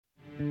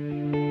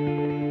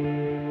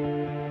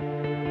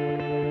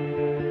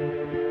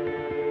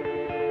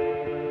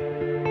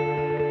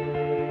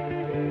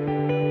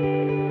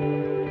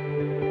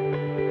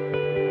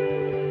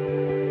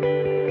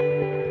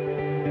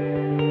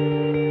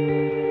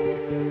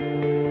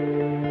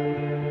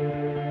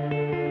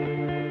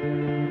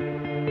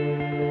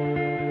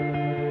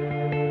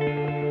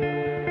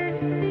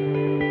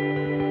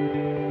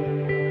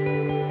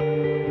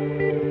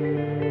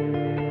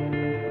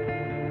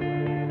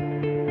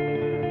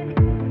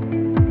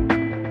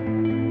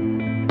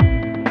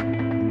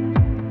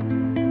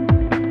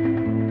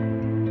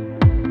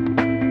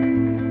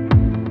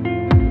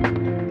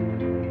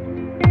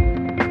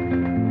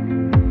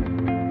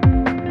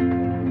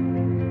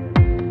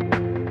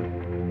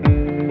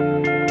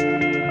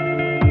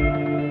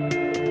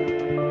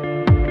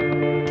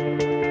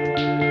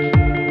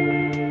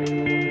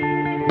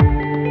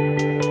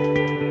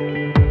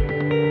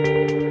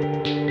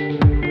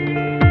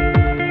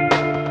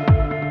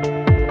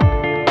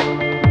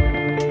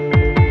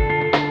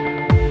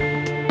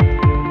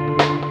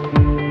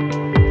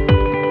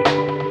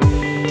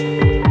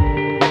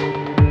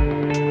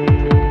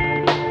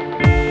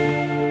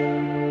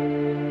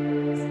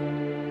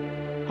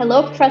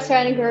Professor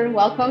Anigur.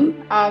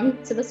 Welcome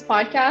to this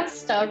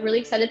podcast. Really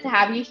excited to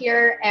have you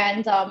here.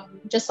 And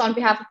just on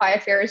behalf of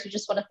iAffairs, we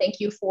just want to thank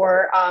you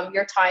for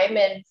your time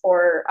and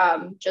for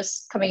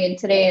just coming in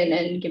today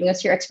and giving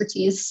us your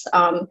expertise.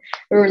 We're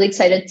really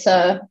excited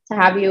to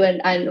have you.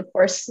 And of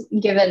course,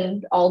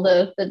 given all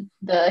the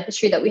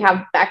history that we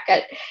have back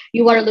at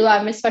U Waterloo,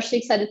 I'm especially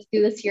excited to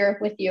do this here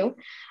with you.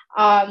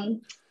 Yeah,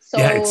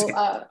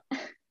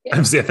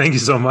 thank you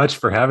so much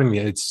for having me.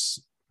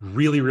 It's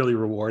really, really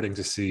rewarding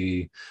to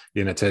see,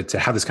 to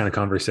have this kind of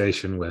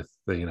conversation with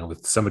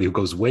somebody who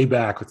goes way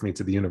back with me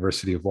to the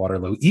University of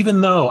Waterloo, even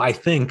though I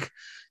think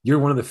you're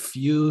one of the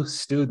few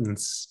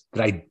students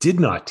that I did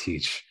not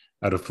teach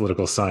out of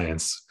political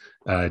science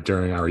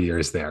during our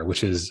years there,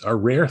 which is a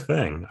rare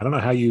thing. I don't know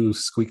how you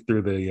squeak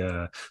through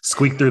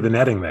the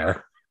netting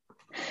there.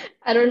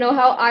 I don't know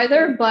how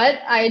either, but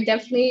I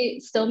definitely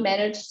still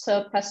managed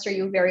to pester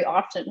you very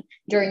often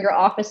during your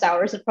office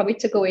hours. It probably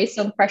took away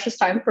some precious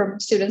time from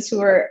students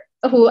who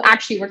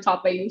actually were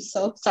taught by you.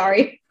 So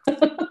sorry.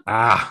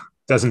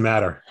 Doesn't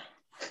matter.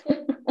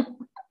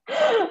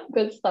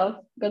 Good stuff.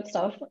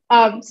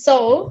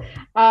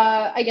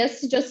 I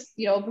guess just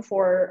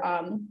before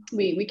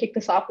we kick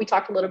this off, we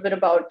talked a little bit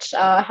about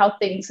how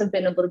things have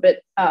been a little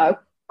bit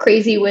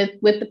crazy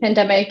with the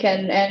pandemic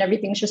and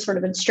everything's just sort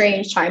of been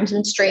strange. Times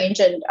been strange.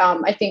 And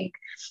I think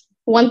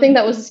one thing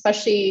that was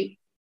especially,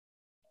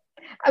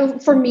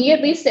 for me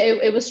at least,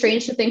 it was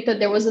strange to think that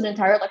there was an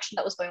entire election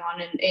that was going on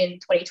in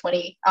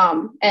 2020.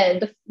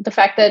 And the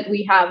fact that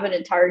we have an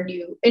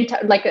entirely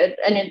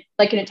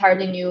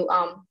new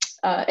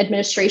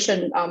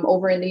administration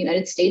over in the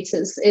United States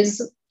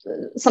is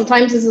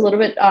sometimes is a little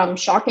bit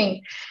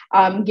shocking,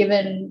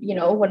 given,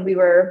 when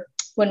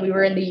we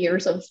were in the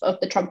years of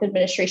the Trump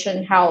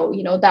administration, how,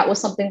 that was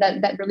something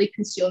that really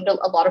consumed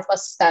a lot of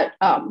us that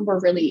were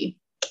really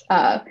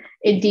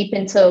deep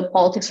into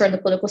politics or in the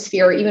political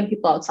sphere, or even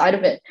people outside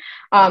of it.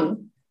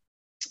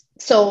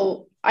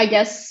 So I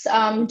guess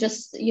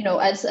just,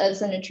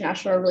 as an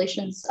international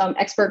relations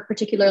expert,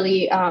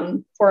 particularly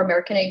for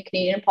American and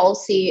Canadian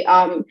policy,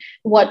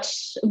 what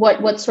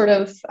sort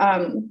of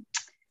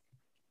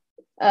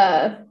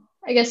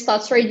I guess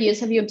thoughts or ideas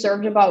have you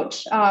observed about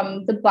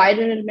the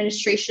Biden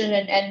administration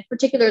and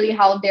particularly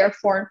how their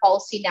foreign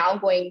policy now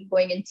going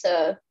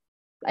into,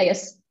 I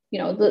guess,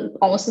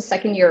 almost the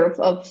second year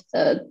of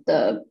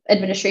the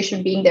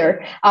administration being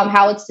there,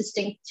 how it's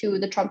distinct to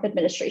the Trump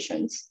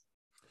administrations?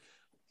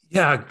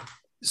 Yeah.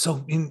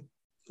 So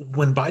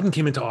when Biden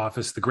came into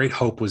office, the great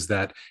hope was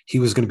that he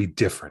was going to be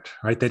different,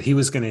 right? That he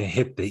was going to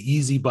hit the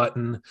easy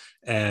button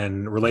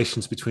and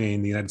relations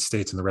between the United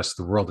States and the rest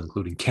of the world,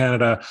 including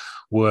Canada,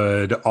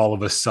 would all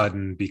of a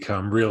sudden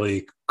become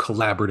really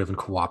collaborative and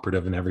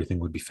cooperative and everything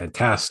would be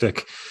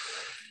fantastic.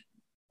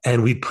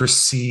 And we'd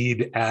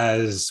proceed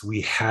as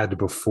we had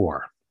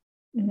before.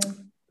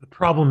 Mm-hmm. The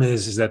problem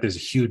is that there's a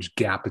huge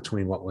gap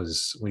between what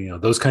was,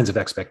 those kinds of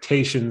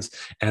expectations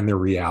and the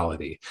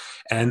reality.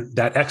 And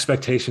that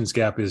expectations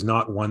gap is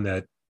not one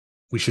that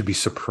we should be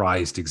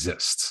surprised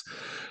exists.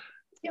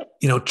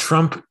 Yep.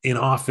 Trump in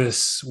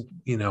office,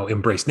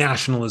 embraced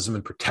nationalism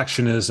and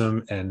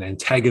protectionism and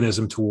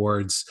antagonism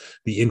towards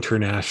the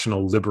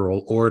international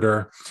liberal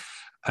order.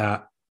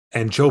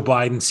 And Joe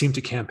Biden seemed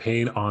to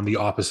campaign on the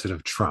opposite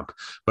of Trump.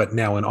 But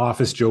now in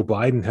office, Joe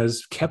Biden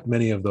has kept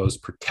many of those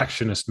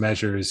protectionist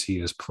measures. He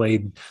has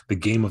played the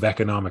game of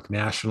economic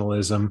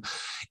nationalism,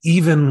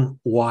 even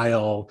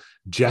while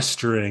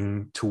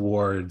gesturing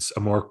towards a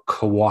more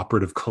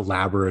cooperative,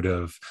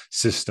 collaborative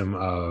system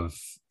of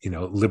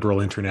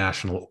liberal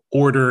international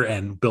order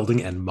and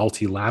building and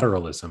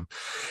multilateralism.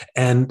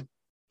 And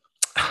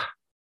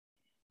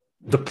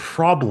the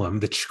problem,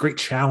 the great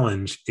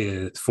challenge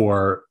is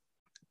for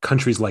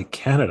countries like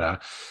Canada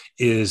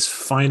is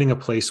finding a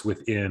place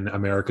within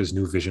America's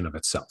new vision of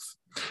itself,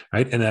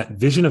 right? And that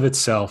vision of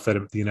itself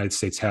that the United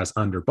States has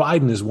under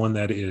Biden is one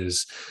that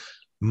is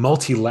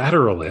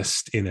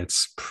multilateralist in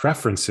its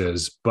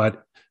preferences,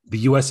 but the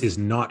US is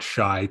not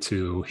shy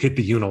to hit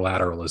the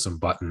unilateralism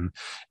button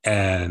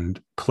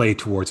and play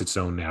towards its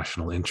own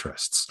national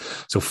interests.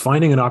 So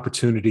finding an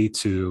opportunity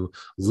to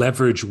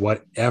leverage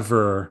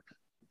whatever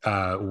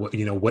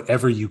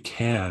you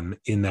can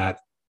in that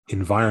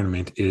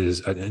environment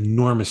is an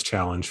enormous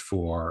challenge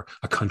for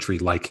a country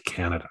like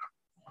Canada.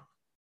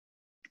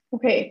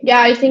 Okay, yeah,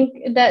 I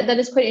think that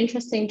is quite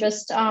interesting.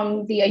 Just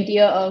the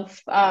idea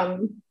of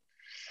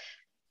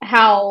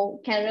how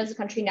Canada as a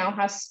country now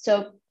has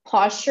to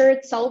posture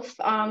itself,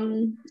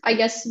 I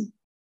guess,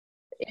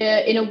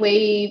 in a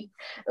way,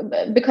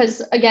 because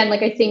again,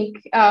 I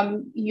think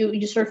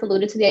you sort of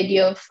alluded to the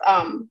idea of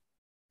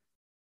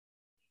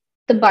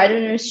the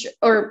Biden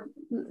or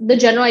the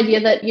general idea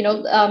that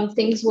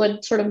things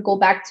would sort of go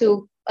back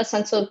to a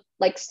sense of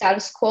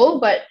status quo,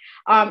 but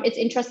it's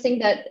interesting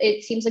that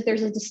it seems like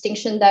there's a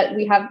distinction that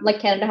we have,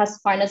 Canada has to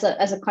find as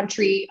a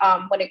country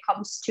when it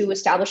comes to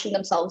establishing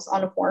themselves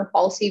on a foreign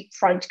policy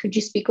front. Could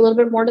you speak a little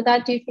bit more to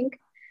that, do you think?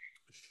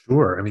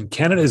 Sure. I mean,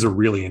 Canada is a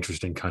really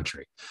interesting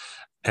country,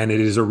 and it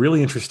is a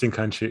really interesting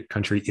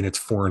country in its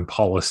foreign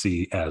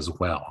policy as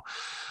well.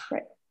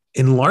 Right.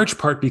 in large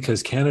part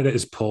because Canada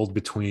is pulled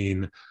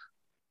between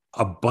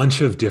a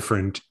bunch of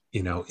different,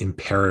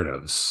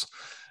 imperatives,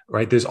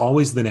 right? There's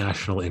always the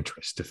national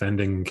interest,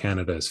 defending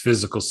Canada's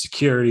physical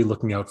security,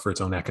 looking out for its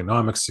own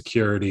economic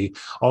security,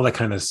 all that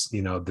kind of,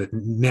 the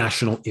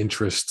national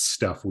interest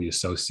stuff we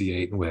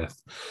associate with,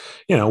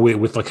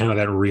 with like kind of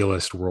that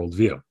realist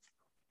worldview.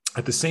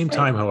 At the same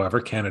time,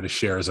 however, Canada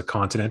shares a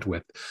continent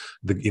with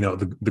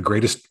the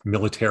greatest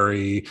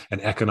military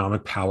and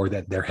economic power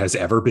that there has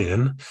ever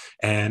been.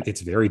 And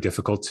it's very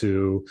difficult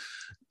to,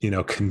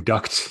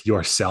 conduct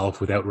yourself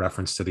without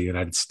reference to the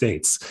United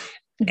States.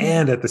 Mm-hmm.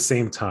 And at the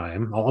same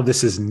time, all of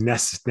this is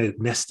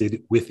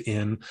nested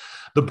within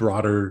the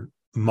broader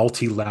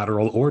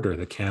multilateral order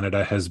that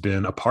Canada has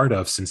been a part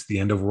of since the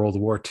end of World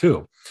War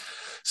II.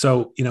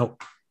 So,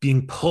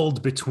 being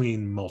pulled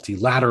between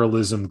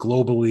multilateralism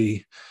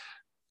globally,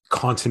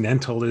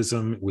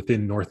 continentalism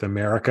within North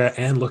America,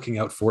 and looking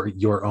out for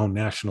your own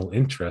national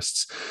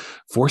interests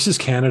forces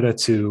Canada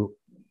to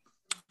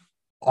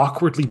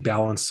awkwardly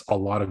balance a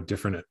lot of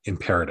different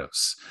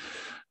imperatives.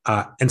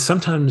 And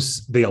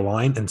sometimes they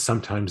align and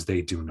sometimes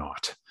they do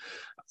not.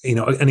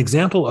 An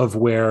example of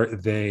where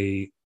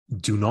they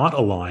do not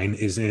align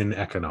is in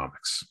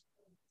economics.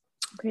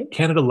 Okay.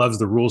 Canada loves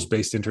the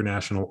rules-based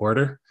international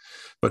order,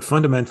 but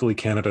fundamentally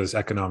Canada's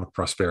economic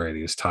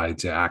prosperity is tied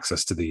to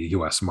access to the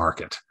US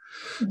market.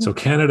 Mm-hmm. So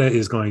Canada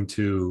is going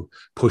to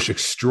push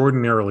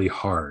extraordinarily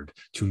hard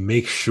to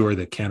make sure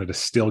that Canada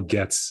still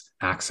gets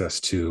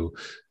access to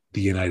the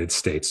United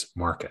States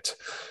market,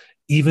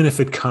 even if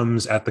it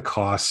comes at the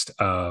cost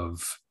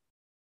of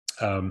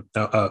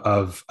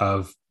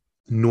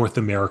North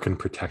American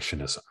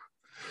protectionism.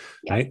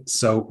 Yeah. Right?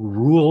 So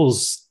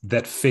rules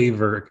that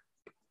favor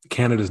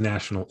Canada's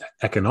national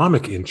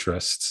economic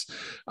interests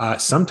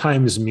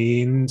sometimes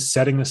mean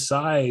setting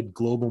aside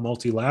global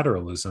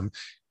multilateralism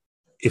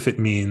if it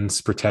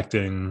means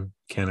protecting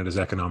Canada's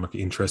economic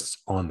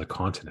interests on the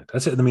continent.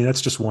 That's it. I mean,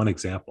 that's just one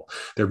example.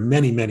 There are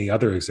many, many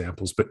other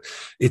examples, but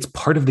it's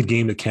part of the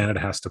game that Canada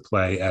has to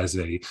play as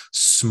a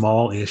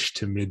small-ish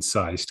to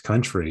mid-sized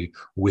country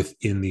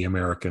within the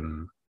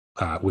American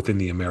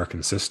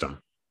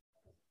system.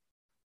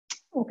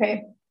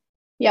 Okay.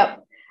 Yeah.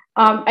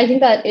 I think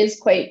that is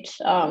quite.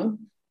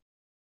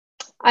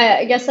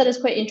 I guess that is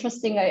quite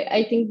interesting.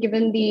 I think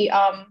given the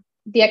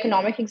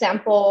economic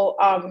example.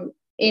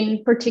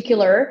 In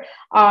particular,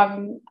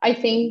 I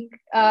think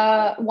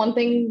one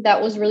thing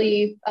that was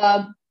really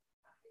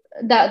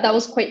that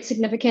was quite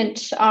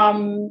significant,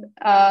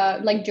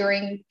 like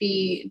during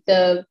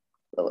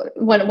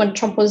when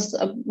Trump was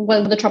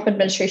when the Trump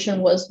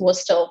administration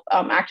was still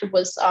active,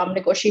 was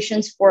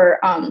negotiations for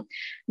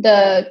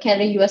the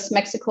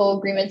Canada-US-Mexico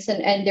agreements,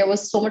 and there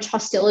was so much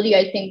hostility,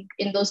 I think,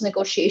 in those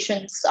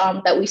negotiations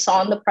that we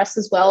saw in the press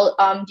as well.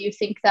 Do you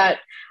think that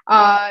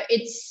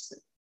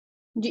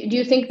Do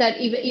you think that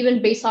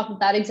even based off of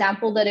that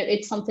example, that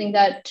it's something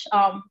that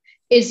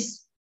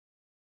is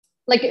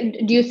like,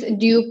 do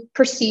you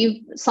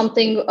perceive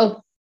something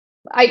of,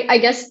 I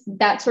guess,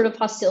 that sort of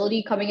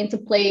hostility coming into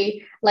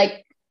play,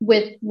 like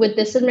with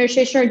this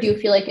administration, or do you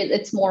feel like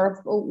it's more of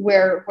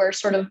where we're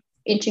sort of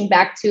inching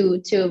back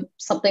to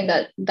something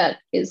that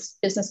is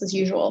business as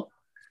usual?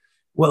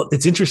 Well,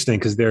 it's interesting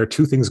because there are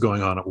two things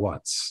going on at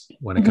once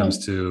when it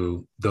comes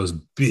to those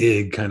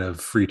big kind of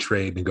free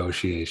trade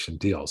negotiation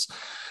deals.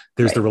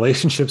 There's the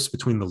relationships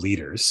between the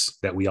leaders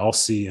that we all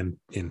see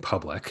in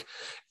public.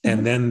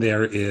 And then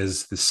there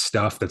is the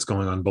stuff that's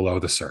going on below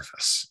the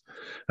surface,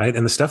 right?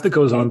 And the stuff that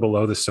goes on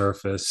below the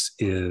surface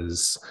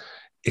is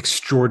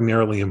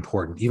extraordinarily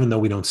important, even though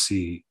we don't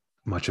see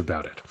much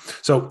about it.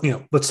 So,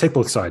 let's take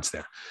both sides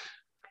there.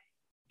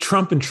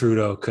 Trump and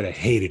Trudeau could have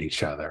hated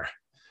each other,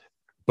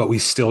 but we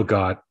still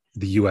got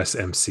the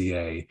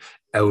USMCA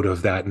out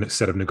of that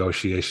set of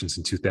negotiations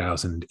in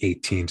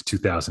 2018 to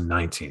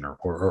 2019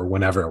 or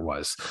whenever it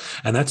was.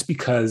 And that's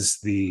because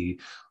the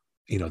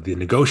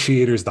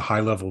negotiators, the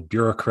high-level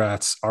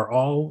bureaucrats are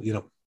all,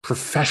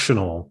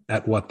 professional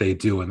at what they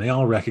do. And they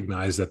all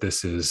recognize that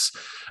this is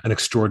an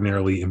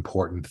extraordinarily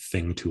important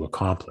thing to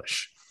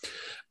accomplish.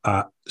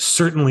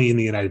 Certainly in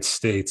the United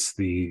States,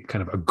 the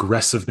kind of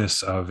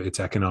aggressiveness of its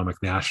economic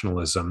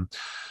nationalism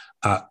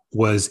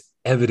was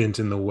evident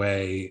in the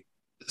way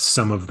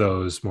some of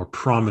those more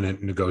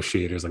prominent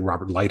negotiators, like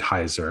Robert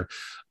Lighthizer,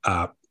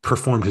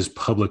 performed his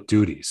public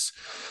duties.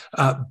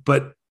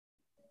 But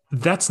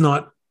that's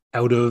not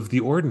out of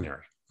the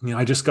ordinary.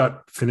 I just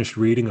got finished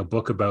reading a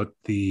book about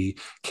the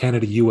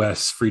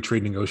Canada-US free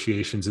trade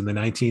negotiations in the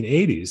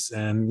 1980s.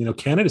 And,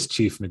 Canada's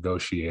chief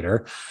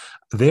negotiator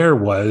there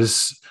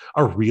was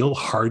a real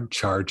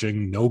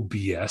hard-charging, no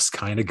BS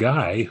kind of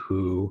guy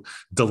who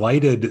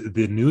delighted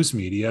the news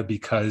media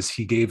because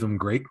he gave them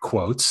great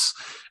quotes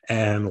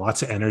and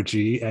lots of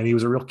energy, and he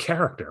was a real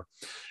character,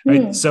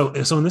 right? So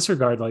in this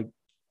regard, like,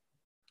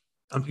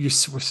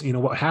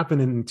 what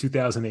happened in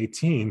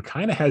 2018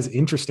 kind of has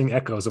interesting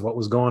echoes of what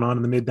was going on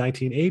in the mid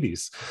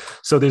 1980s.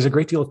 So there's a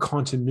great deal of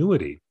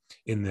continuity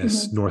in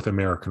this North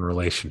American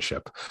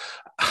relationship.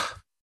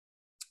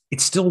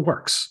 It still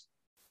works,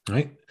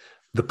 right?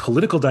 the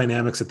political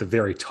dynamics at the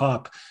very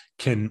top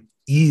can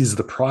ease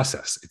the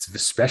process. It's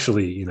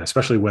especially,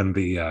 especially when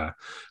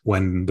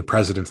the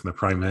president and the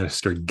prime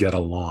minister get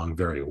along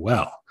very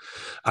well.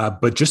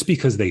 But just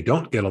because they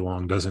don't get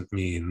along doesn't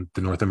mean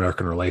the North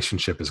American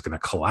relationship is going to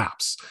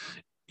collapse.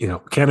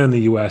 Canada and the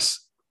U.S.,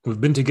 we've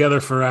been together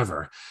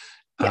forever.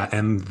 Yeah.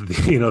 And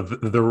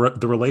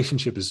the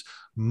relationship is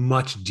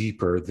much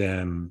deeper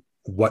than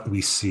what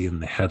we see in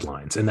the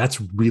headlines. And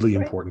that's really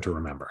important to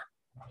remember.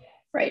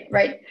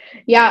 Right.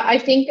 Yeah, I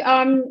think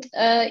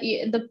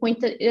the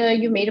point that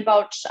you made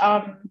about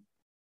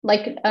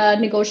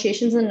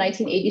negotiations in the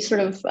 1980s,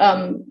 sort of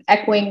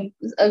echoing,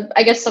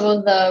 I guess, some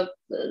of the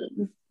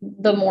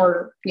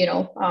more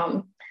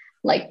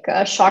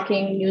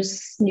shocking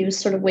news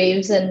sort of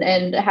waves,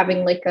 and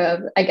having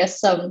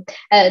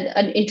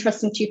an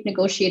interesting chief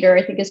negotiator,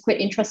 I think is quite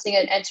interesting,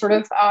 and sort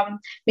of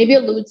maybe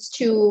alludes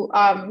to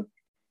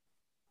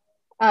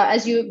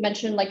as you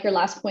mentioned, like your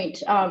last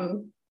point.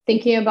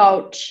 Thinking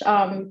about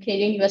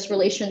Canadian-U.S.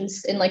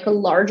 relations in like a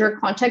larger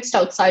context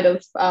outside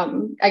of,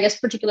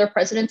 particular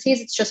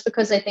presidencies. It's just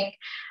because I think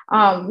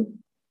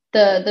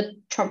the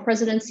Trump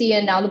presidency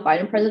and now the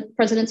Biden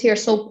presidency are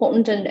so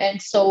potent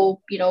and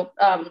so,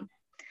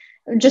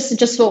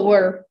 just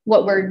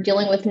what we're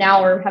dealing with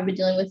now, or have been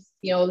dealing with,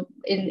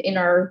 in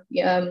our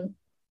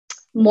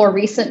more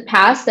recent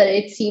past, that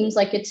it seems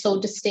like it's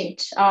so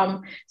distinct.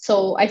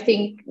 So I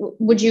think,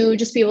 would you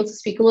just be able to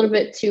speak a little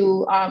bit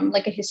to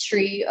a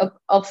history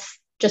of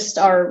just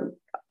our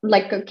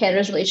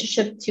Canada's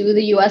relationship to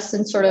the US,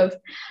 and sort of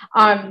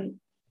I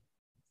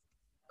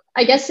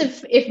guess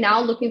if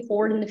now looking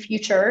forward in the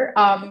future,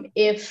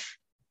 if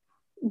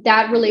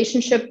that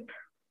relationship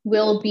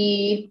will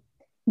be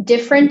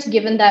different,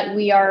 given that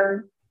we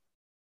are,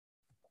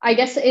 I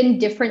guess, in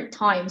different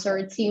times, or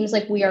it seems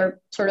like we are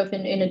sort of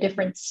in a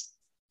different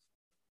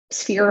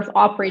sphere of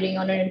operating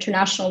on an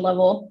international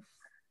level.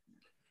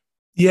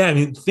 Yeah, I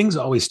mean, things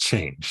always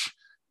change,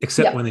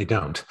 except when they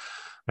don't.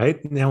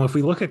 Right now, if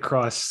we look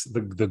across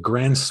the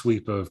grand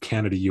sweep of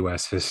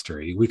Canada-U.S.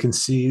 history, we can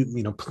see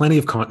plenty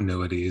of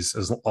continuities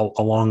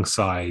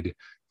alongside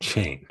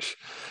change.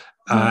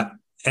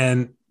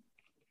 And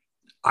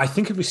I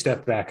think if we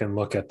step back and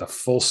look at the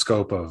full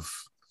scope of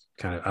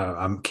kind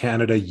of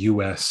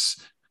Canada-U.S.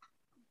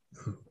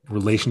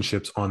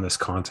 relationships on this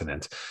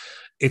continent,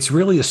 it's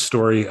really a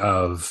story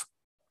of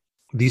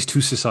these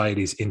two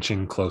societies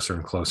inching closer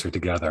and closer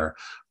together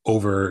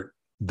over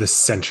the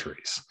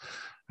centuries,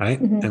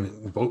 right? Mm-hmm. I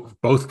mean,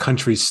 both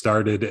countries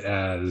started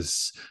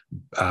as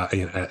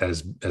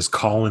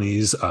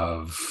colonies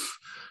of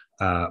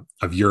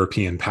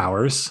European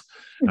powers,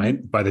 mm-hmm.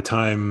 right? By the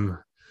time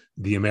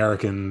the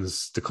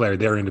Americans declared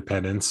their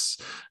independence,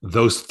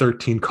 those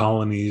 13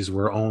 colonies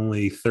were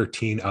only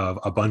 13 of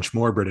a bunch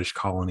more British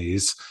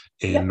colonies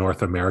in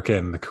North America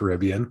and the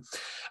Caribbean.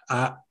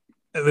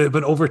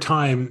 But over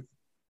time,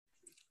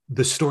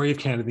 the story of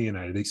Canada and the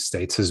United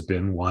States has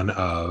been one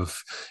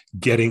of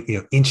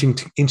getting,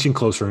 inching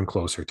closer and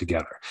closer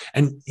together.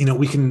 And,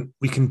 we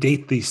can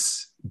date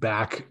these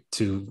back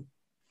to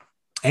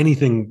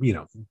anything,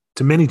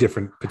 to many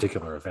different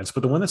particular events,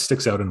 but the one that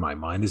sticks out in my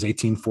mind is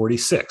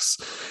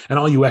 1846. And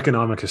all you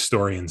economic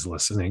historians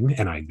listening,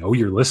 and I know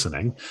you're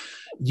listening,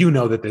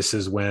 that this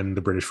is when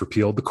the British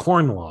repealed the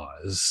Corn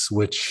Laws,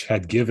 which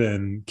had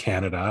given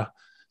Canada,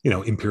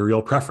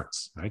 imperial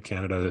preference, right?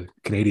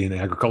 Canadian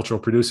agricultural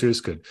producers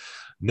could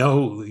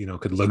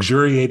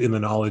luxuriate in the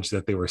knowledge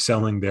that they were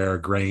selling their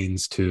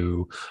grains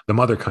to the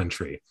mother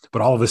country.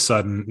 But all of a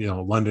sudden,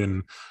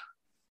 London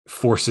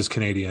forces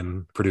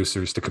Canadian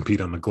producers to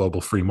compete on the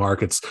global free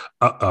markets.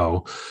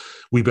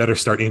 We better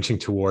start inching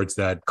towards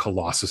that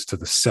colossus to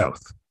the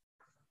south.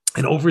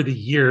 And over the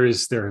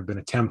years, there have been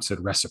attempts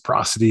at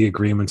reciprocity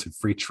agreements and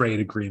free trade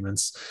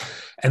agreements.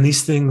 And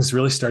these things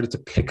really started to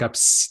pick up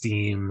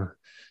steam,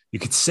 you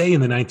could say,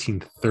 in the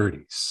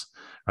 1930s,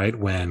 right?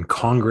 When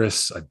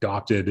Congress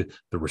adopted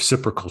the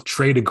Reciprocal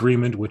Trade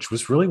Agreement, which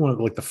was really one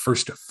of the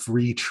first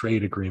free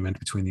trade agreement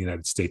between the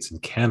United States and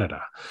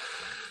Canada.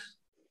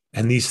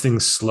 And these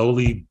things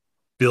slowly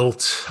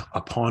built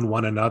upon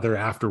one another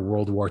after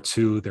World War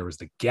II. There was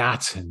the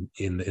GATT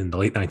in the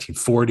late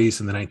 1940s.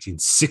 In the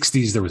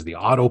 1960s, there was the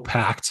Auto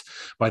Pact.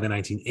 By the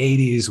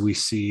 1980s, we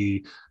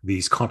see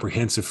these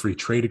comprehensive free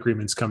trade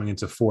agreements coming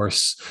into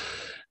force.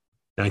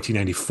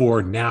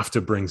 1994,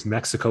 NAFTA brings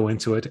Mexico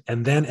into it.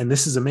 And then, and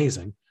this is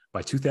amazing,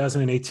 by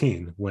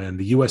 2018, when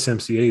the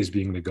USMCA is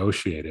being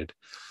negotiated,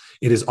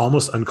 it is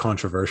almost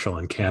uncontroversial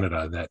in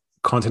Canada that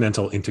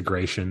continental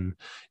integration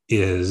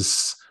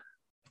is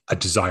a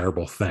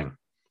desirable thing.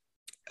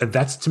 And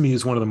that's, to me,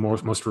 is one of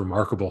the most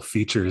remarkable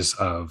features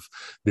of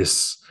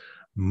this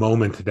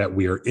moment that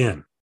we are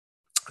in,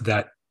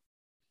 that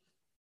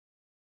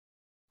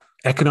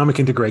economic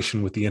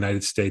integration with the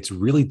United States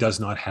really does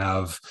not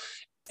have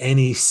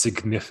any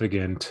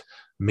significant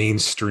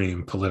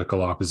mainstream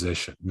political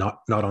opposition, not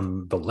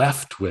on the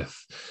left with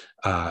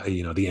the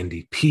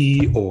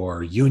NDP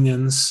or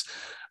unions,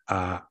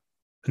 not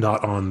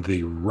on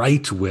the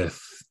right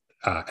with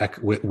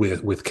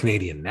with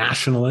Canadian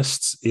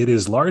nationalists. It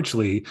is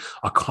largely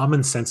a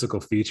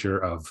commonsensical feature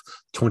of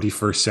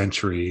 21st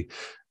century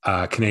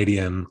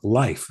Canadian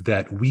life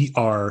that we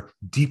are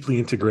deeply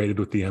integrated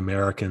with the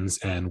Americans,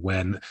 and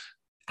when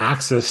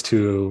access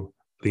to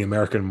the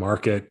American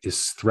market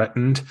is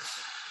threatened,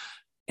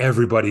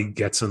 everybody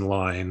gets in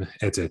line.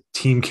 It's a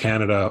Team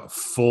Canada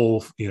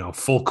full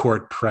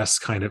court press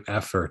kind of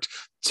effort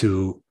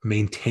to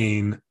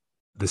maintain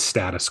the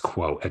status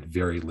quo at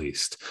very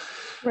least.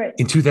 Right.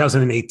 In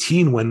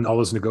 2018, when all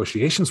those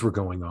negotiations were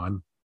going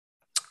on,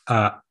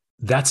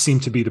 that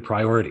seemed to be the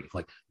priority.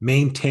 Like,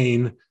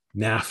 maintain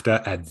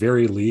NAFTA at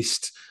very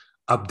least,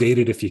 update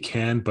it if you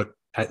can, but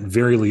at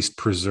very least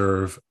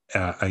preserve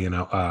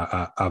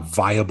a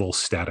viable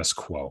status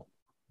quo.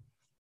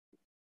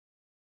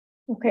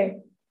 Okay,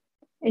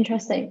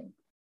 interesting.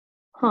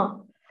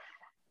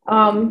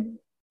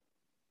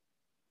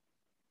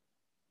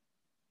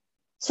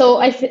 So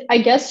I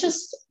guess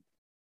just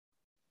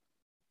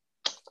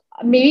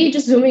maybe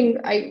just zooming,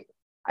 I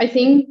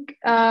think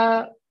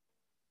I'm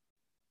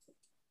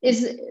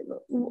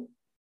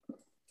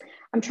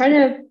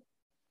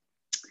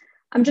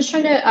just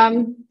trying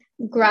to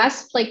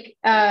grasp, like,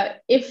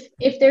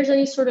 if there's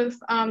any sort of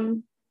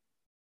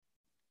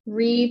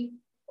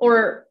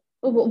or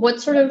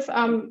what sort of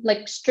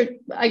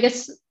I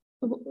guess,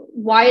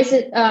 why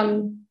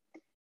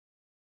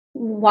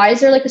is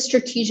there like a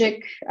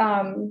strategic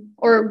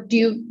or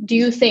do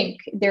you think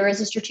there is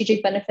a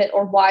strategic benefit,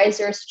 or why is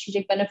there a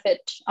strategic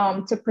benefit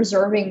to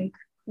preserving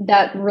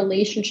that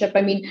relationship?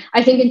 I mean,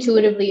 I think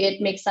intuitively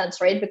it makes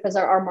sense, right? Because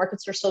our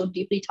markets are so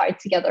deeply tied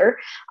together.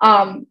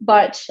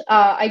 But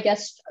I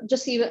guess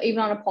just even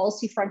on a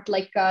policy front,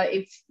 like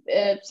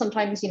if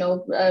sometimes,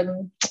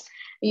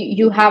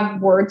 you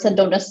have words that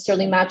don't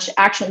necessarily match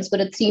actions, but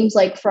it seems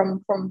like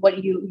from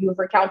what you've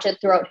recounted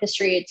throughout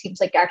history, it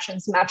seems like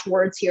actions match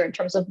words here in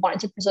terms of wanting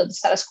to preserve the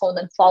status quo and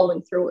then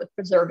following through with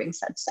preserving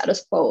said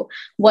status quo.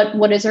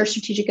 What is our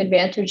strategic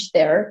advantage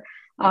there?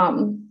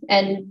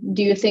 And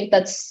do you think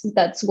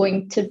that's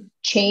going to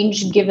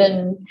change,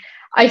 given,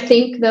 I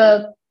think,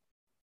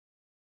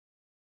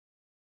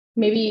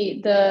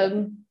 maybe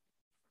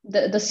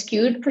the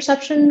skewed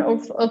perception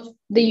of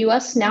the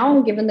US now,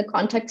 given the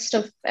context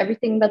of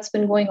everything that's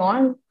been going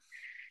on?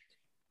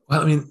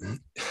 Well, I mean,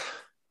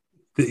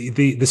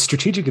 the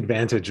strategic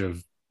advantage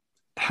of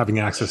having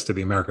access to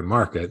the American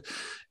market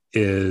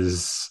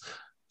is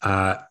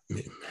that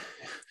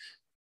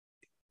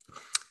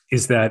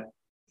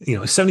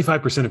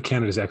 75% of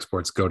Canada's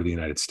exports go to the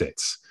United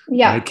States.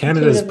 Yeah, right?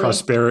 Canada's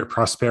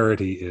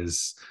prosperity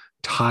is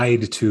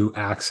tied to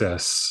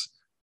access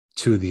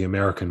to the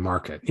American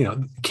market.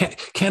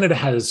 Canada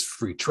has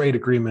free trade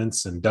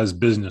agreements and does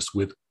business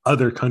with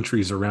other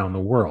countries around the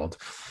world,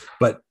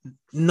 but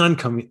none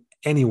come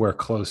anywhere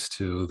close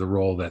to the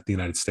role that the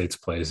United States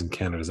plays in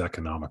Canada's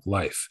economic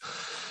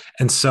life.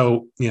 And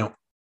so,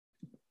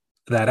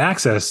 that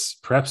access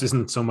perhaps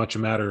isn't so much a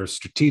matter of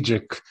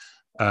strategic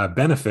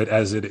benefit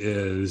as it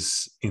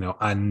is,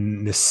 a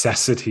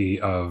necessity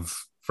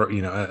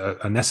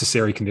a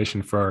necessary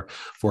condition for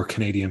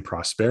Canadian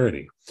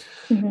prosperity.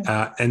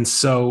 Mm-hmm. And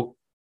so,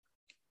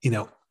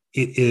 it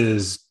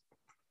is,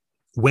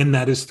 when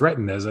that is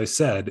threatened, as I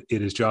said,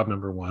 it is job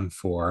number one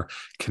for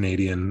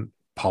Canadian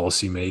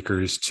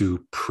policymakers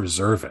to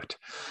preserve it.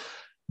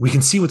 We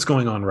can see what's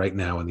going on right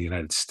now in the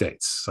United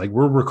States. Like,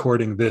 we're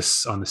recording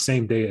this on the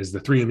same day as the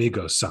Three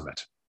Amigos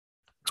Summit,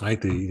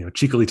 right? The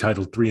cheekily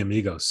titled Three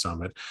Amigos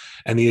Summit.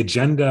 And the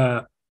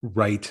agenda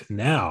right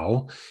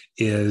now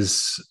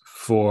is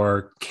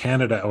for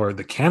Canada, or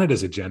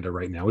Canada's agenda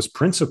right now is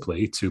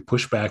principally to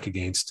push back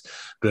against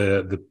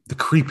the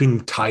creeping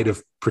tide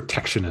of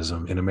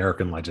protectionism in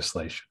American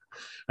legislation.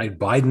 Right?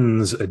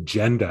 Biden's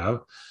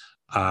agenda,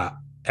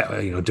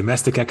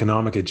 domestic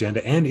economic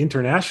agenda and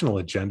international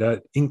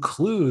agenda,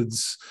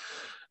 includes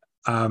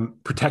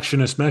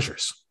protectionist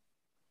measures.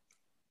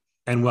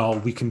 And while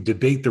we can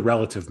debate the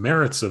relative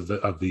merits of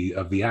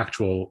the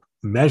actual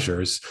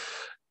measures,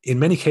 in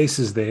many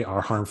cases, they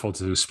are harmful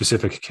to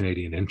specific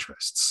Canadian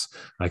interests.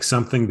 Like,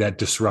 something that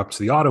disrupts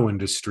the auto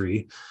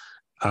industry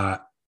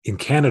in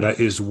Canada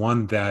is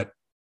one that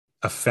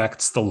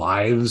affects the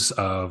lives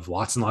of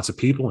lots and lots of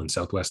people in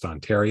Southwest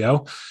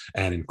Ontario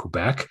and in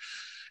Quebec,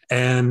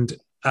 and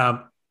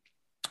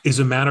is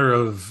a matter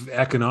of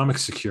economic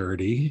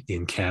security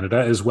in Canada,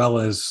 as well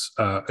as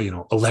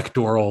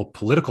electoral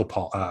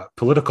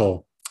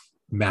political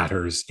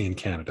matters in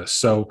Canada.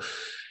 So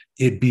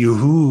it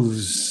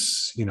behooves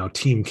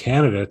Team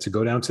Canada to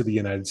go down to the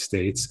United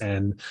States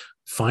and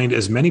find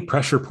as many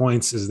pressure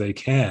points as they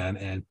can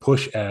and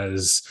push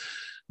as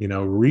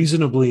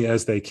reasonably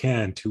as they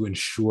can to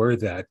ensure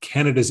that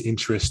Canada's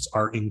interests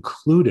are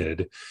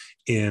included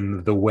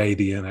in the way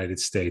the United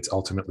States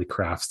ultimately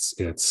crafts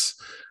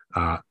its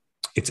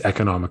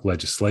economic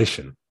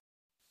legislation.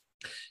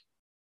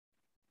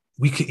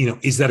 we can,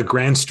 is that a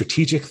grand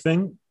strategic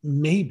thing?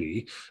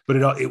 Maybe, but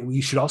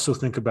we should also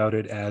think about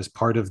it as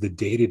part of the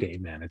day-to-day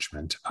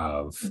management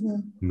of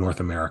North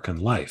American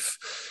life.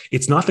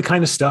 It's not the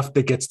kind of stuff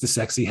that gets the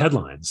sexy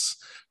headlines,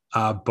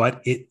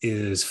 but it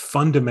is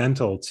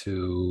fundamental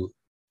to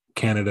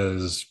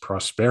Canada's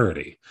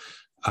prosperity.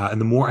 And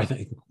the more I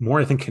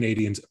think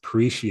Canadians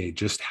appreciate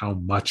just how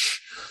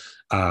much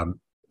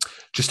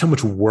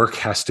work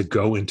has to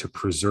go into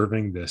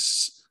preserving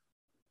this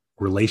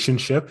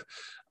relationship,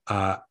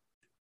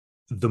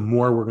 the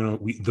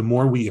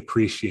more we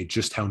appreciate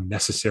just how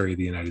necessary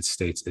the United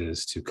States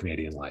is to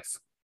Canadian life.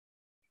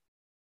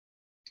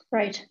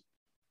 Right.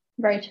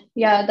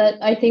 Yeah, that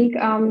I think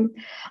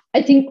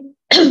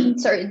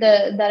sorry,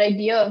 that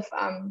idea of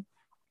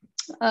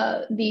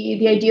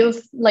the idea of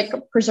like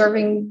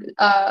preserving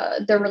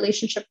the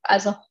relationship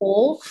as a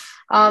whole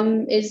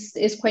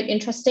is quite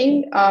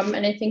interesting,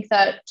 and I think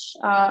that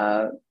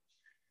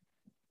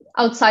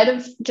outside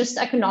of just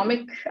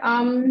economic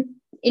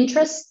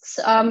interests,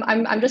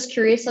 I'm just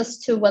curious as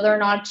to whether or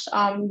not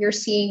you're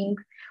seeing,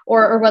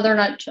 or whether or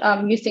not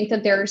you think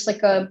that there's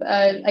like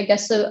I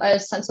guess a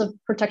sense of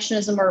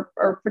protectionism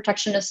or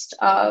protectionist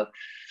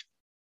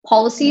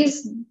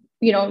policies,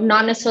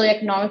 not necessarily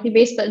economically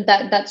based, but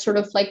that sort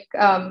of like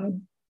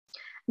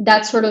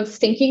that sort of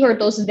thinking or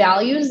those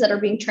values that are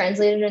being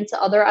translated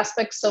into other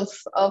aspects of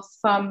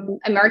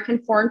American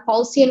foreign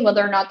policy, and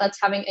whether or not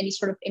that's having any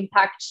sort of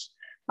impact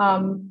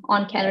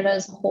on Canada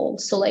as a whole.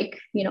 So like,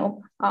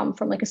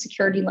 from like a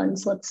security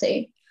lens, let's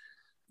say.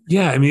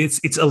 Yeah, I mean,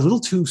 it's a little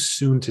too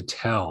soon to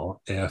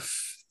tell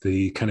if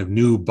the kind of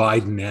new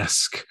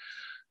Biden-esque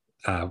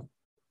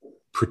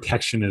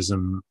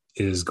protectionism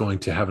is going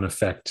to have an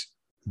effect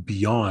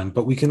beyond,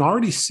 but we can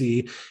already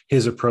see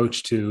his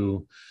approach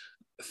to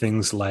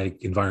things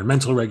like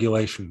environmental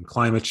regulation,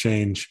 climate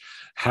change,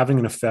 having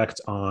an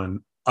effect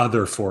on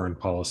other foreign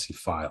policy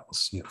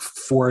files.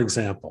 For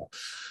example,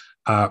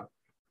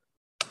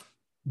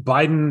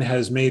 Biden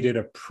has made it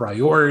a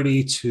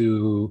priority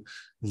to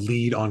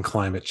lead on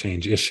climate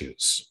change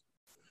issues.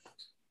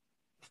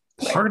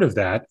 Part of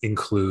that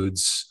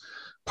includes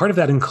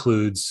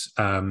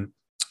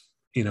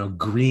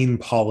green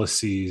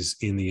policies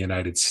in the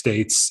United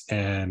States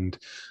and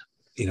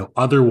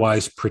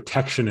otherwise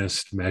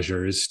protectionist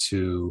measures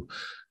to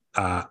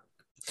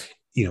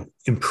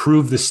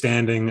improve the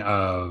standing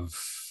of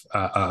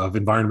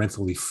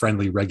environmentally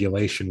friendly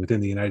regulation within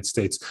the United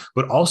States,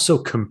 but also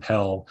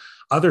compel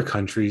other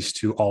countries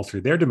to alter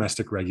their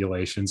domestic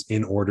regulations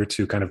in order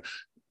to kind of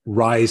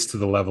rise to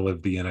the level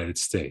of the United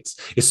States.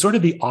 It's sort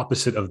of the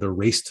opposite of the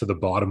race to the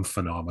bottom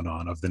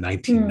phenomenon of the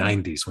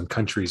 1990s, when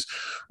countries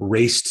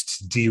raced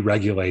to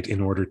deregulate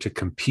in order to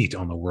compete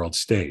on the world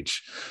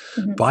stage.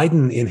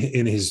 Biden,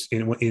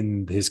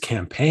 in his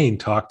campaign,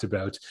 talked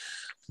about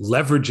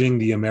leveraging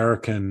the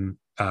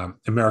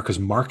America's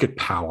market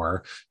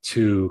power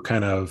to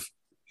kind of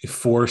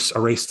force a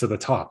race to the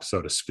top,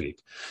 so to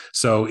speak.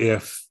 So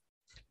if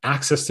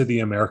access to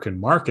the American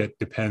market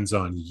depends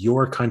on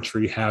your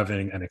country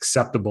having an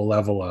acceptable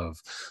level of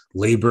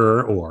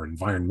labor or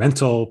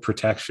environmental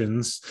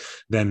protections,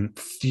 then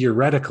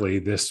theoretically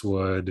this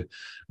would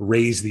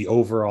raise the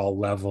overall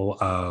level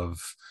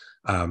of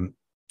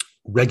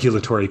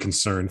regulatory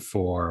concern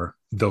for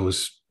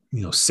those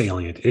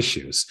salient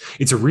issues.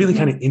 It's a really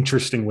kind of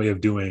interesting way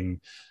of doing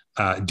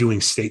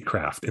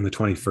statecraft in the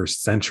 21st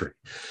century.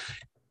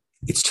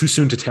 It's too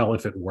soon to tell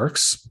if it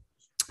works,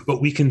 but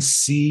we can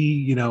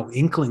see,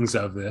 inklings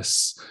of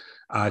this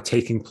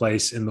taking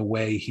place in the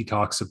way he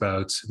talks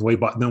about the way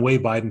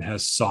Biden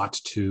has sought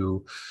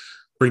to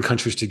bring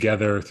countries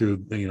together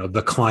through,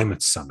 the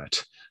climate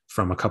summit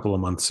from a couple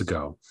of months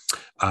ago.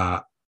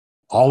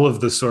 All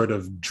of the sort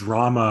of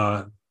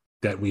drama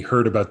that we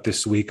heard about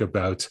this week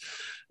about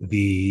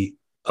the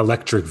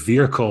electric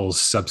vehicles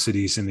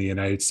subsidies in the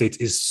United States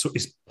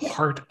is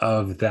part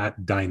of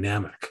that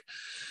dynamic.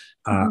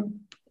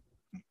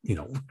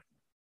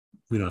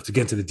 We don't have to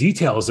get into the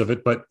details of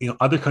it, but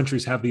other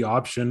countries have the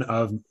option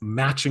of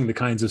matching the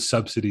kinds of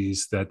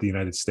subsidies that the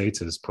United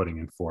States is putting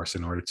in force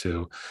in order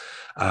to,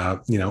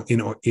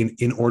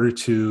 in order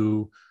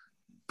to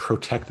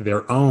protect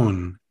their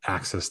own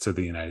access to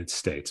the United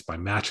States by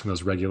matching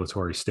those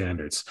regulatory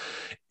standards.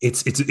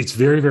 It's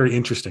very, very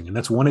interesting, and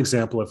that's one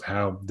example of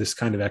how this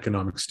kind of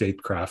economic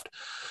statecraft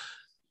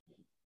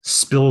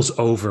spills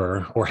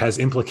over or has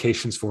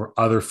implications for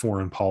other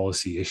foreign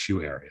policy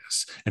issue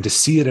areas. And to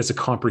see it as a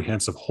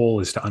comprehensive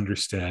whole is to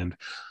understand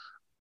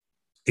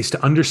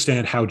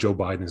how Joe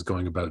Biden is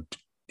going about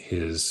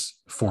his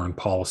foreign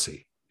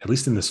policy, at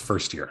least in this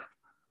first year.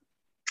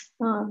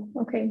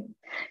 Okay.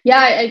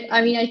 Yeah,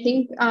 I mean, I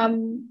think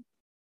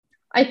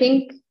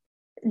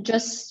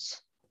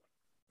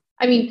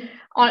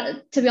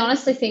to be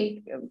honest, I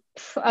think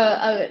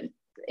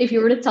if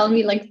you were to tell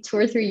me like 2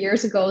 or 3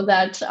 years ago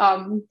that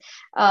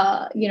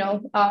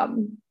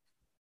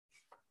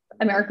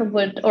America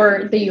would,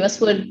 or the US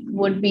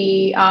would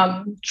be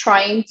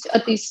trying to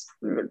at least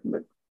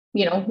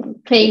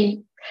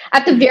paying,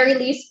 at the very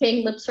least,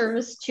 paying lip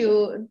service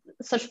to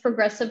such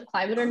progressive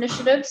climate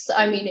initiatives,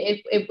 I mean,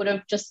 it would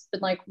have just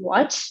been like,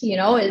 what,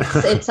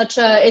 it's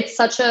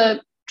such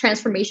a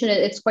transformation.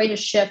 It's quite a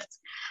shift.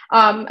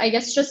 I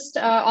guess just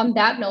on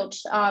that note,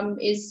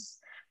 is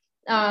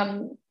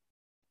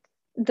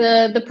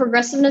the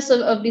progressiveness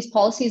of these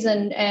policies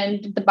and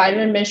the Biden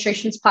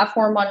administration's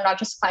platform on not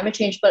just climate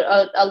change, but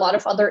a lot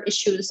of other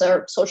issues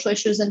or social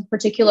issues in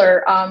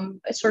particular,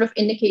 it sort of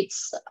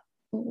indicates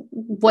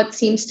what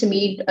seems to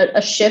me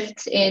a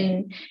shift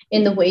in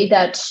the way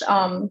that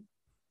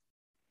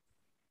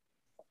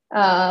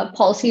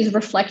policies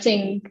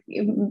reflecting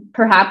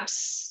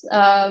perhaps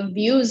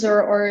views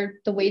or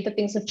the way that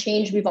things have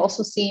changed. We've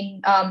also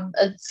seen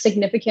a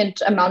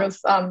significant amount of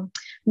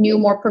new,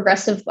 more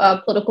progressive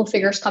political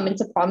figures come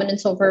into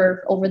prominence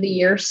over the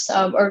years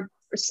or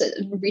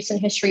recent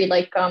history,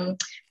 like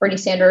Bernie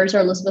Sanders or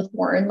Elizabeth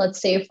Warren,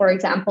 let's say, for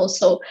example.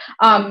 So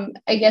I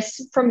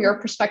guess from your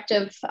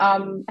perspective,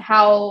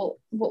 how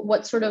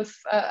do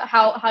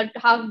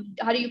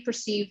you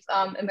perceive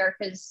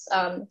America's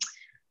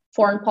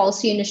foreign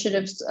policy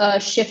initiatives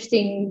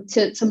shifting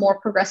to more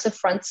progressive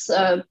fronts?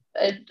 I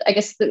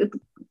guess the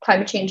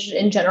climate change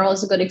in general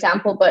is a good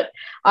example, but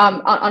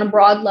on a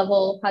broad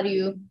level, how do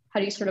you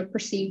sort of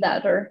perceive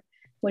that, or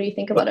what do you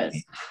think about it?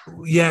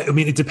 Yeah, I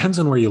mean, it depends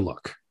on where you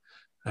look.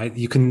 Right?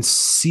 You can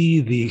see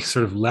the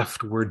sort of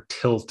leftward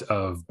tilt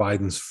of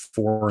Biden's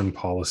foreign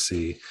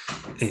policy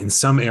in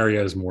some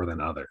areas more than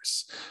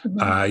others.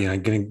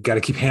 Mm-hmm. Got to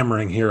keep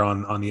hammering here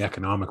on the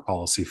economic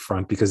policy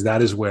front, because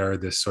that is where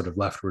this sort of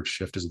leftward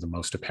shift is the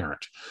most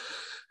apparent.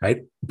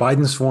 Right?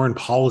 Biden's foreign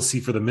policy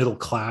for the middle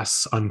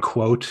class,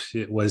 unquote,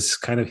 it was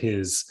kind of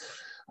his,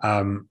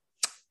 that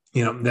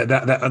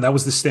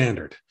was the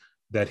standard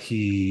that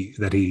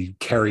he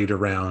carried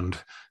around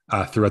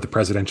throughout the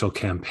presidential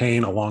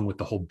campaign, along with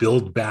the whole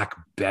Build Back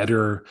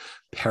Better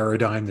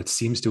paradigm that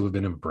seems to have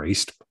been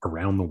embraced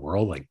around the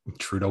world. Like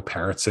Trudeau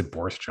parrots it,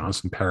 Boris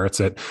Johnson parrots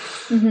it.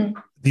 Mm-hmm.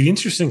 The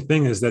interesting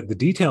thing is that the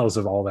details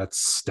of all that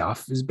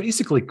stuff is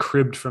basically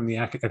cribbed from the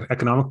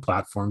economic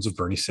platforms of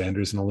Bernie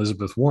Sanders and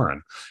Elizabeth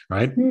Warren,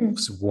 right? Mm.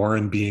 So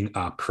Warren being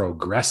a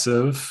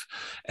progressive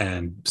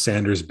and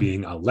Sanders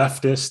being a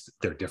leftist.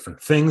 They're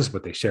different things,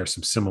 but they share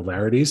some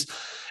similarities.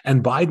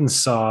 And Biden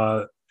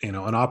saw an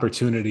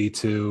opportunity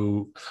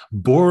to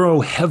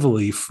borrow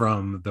heavily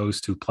from those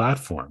two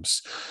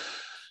platforms.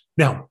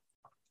 Now,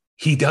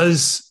 he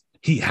has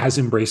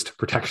embraced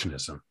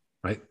protectionism,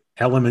 right?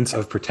 Elements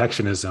of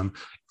protectionism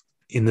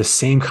in the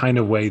same kind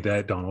of way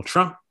that Donald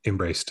Trump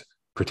embraced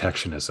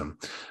protectionism.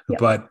 Yep.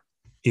 But,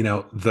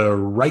 the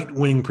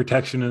right-wing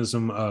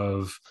protectionism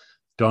of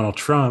Donald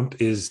Trump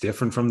is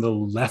different from the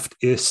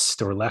leftist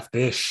or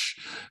leftish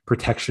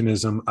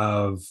protectionism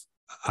of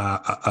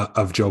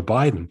Joe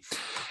Biden.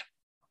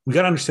 We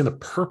got to understand the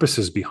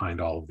purposes behind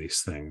all of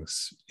these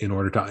things in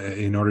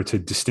order to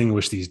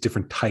distinguish these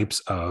different types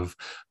of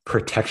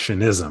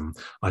protectionism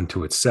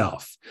unto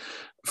itself.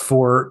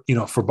 For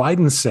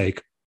Biden's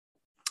sake,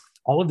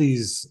 all of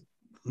these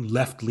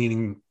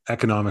left-leaning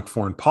economic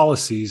foreign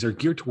policies are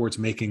geared towards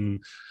making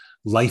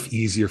life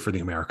easier for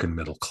the American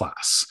middle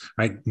class,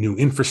 right? New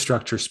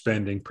infrastructure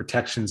spending,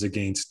 protections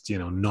against,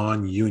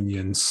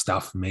 non-union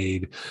stuff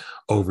made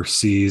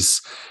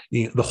overseas.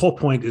 The whole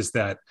point is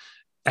that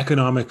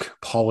economic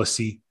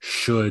policy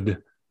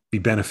should be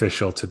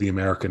beneficial to the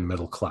American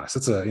middle class.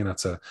 It's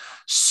a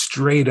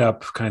straight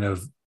up kind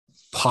of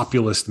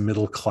populist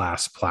middle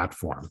class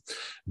platform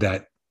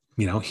that,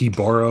 he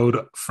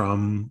borrowed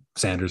from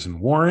Sanders and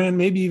Warren,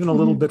 maybe even a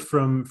little bit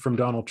from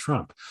Donald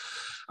Trump,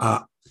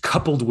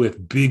 coupled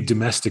with big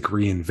domestic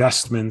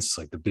reinvestments,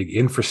 like the big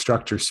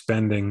infrastructure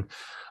spending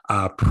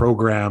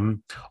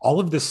program.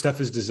 All of this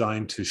stuff is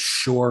designed to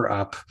shore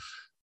up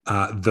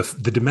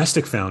the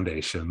domestic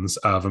foundations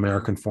of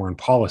American foreign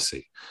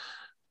policy.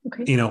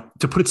 Okay.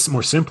 To put it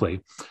more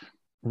simply,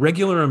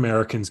 regular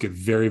Americans get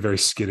very, very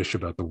skittish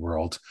about the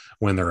world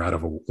when they're out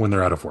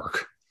of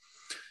work.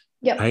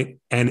 Yeah. Right.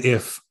 And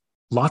if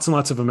lots and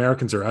lots of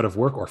Americans are out of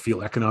work or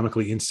feel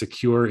economically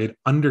insecure, it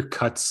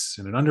undercuts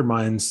and it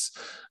undermines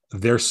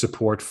their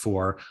support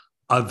for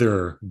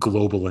other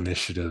global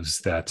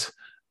initiatives that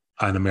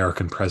an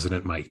American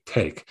president might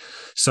take.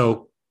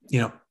 So,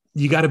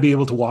 you got to be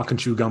able to walk and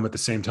chew gum at the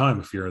same time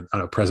if you're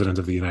a president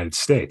of the United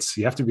States.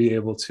 You have to be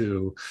able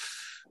to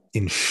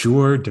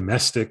ensure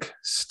domestic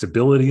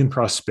stability and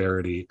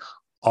prosperity,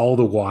 all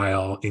the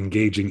while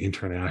engaging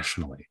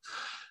internationally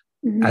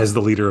as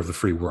the leader of the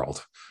free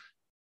world.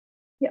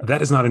 Yep.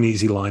 That is not an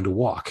easy line to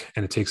walk,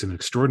 and it takes an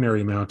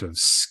extraordinary amount of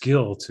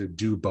skill to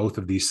do both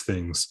of these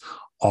things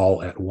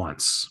all at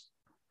once.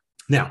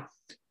 Now,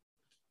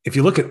 if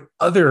you look at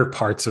other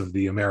parts of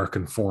the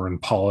American foreign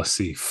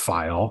policy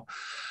file,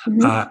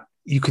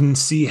 you can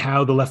see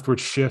how the leftward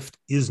shift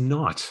is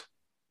not,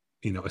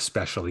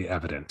 especially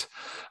evident.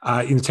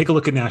 Take a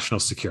look at national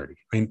security.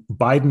 I mean,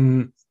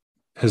 Biden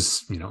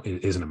is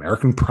an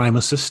American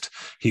primacist.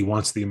 He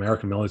wants the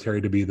American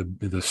military to be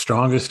the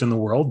strongest in the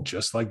world,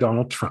 just like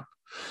Donald Trump.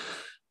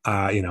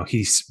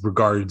 He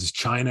regards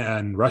China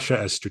and Russia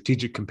as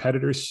strategic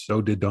competitors.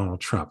 So did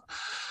Donald Trump.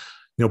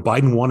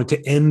 Biden wanted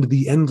to end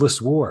the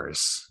endless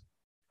wars,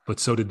 but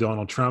so did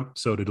Donald Trump,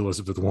 so did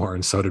Elizabeth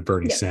Warren, so did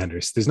Bernie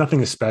Sanders. There's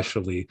nothing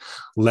especially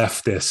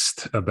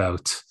leftist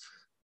about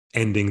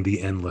ending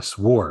the endless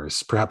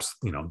wars. Perhaps,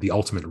 the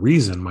ultimate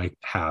reason might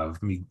have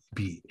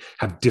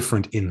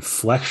different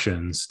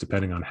inflections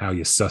depending on how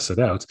you suss it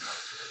out.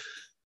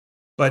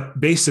 But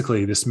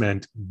basically, this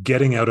meant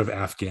getting out of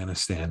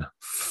Afghanistan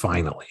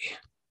finally.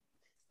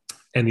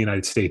 And the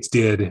United States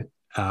did,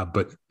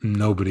 but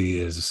nobody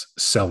is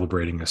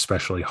celebrating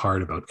especially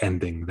hard about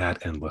ending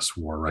that endless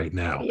war right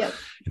now. Yep.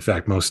 In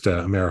fact, most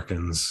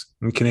Americans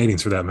and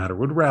Canadians, for that matter,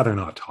 would rather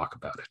not talk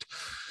about it.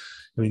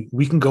 I mean,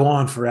 we can go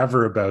on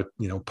forever about,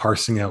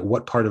 parsing out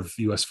what part of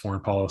U.S.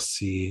 foreign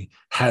policy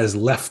has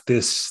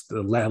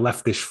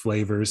leftish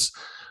flavors.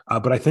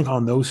 But I think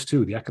on those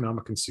two, the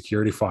economic and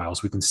security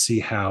files, we can see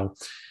how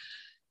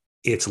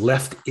it's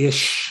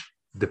left-ish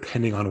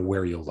depending on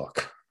where you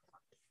look.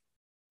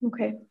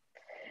 Okay.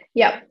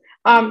 Yeah.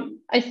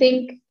 I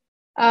think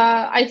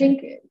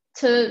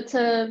those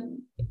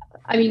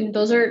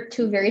are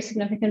two very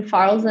significant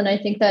files. And I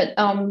think that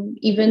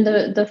even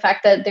the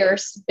fact that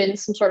there's been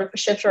some sort of a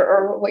shift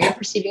or what you're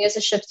perceiving as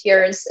a shift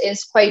here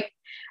is quite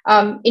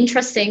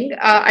interesting.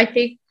 I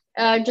think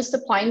just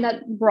applying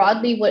that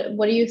broadly,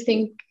 what do you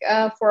think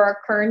for our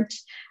current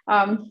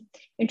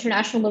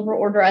international liberal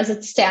order as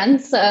it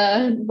stands?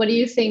 What do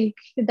you think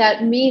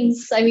that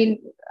means? I mean,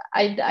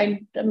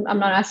 I'm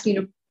not asking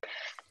you to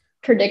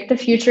predict the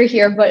future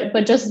here, but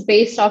just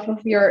based off of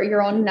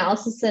your own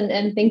analysis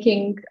and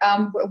thinking,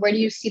 where do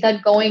you see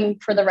that going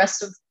for the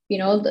rest of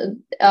the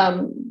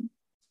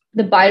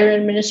Biden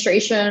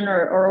administration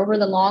or over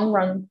the long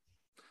run?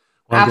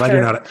 Well, I'm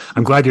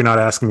glad you're not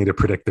asking me to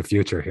predict the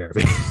future here,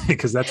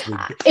 because that's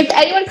if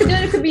anyone could do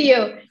it, it could be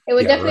you. It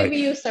would definitely be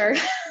you, sir.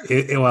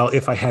 Well,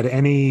 if I had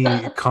any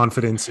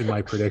confidence in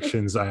my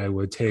predictions, I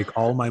would take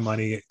all my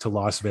money to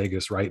Las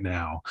Vegas right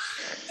now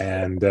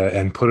and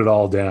put it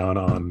all down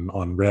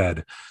on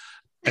red.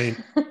 I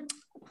mean,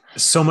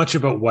 so much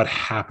about what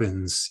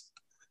happens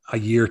a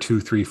year,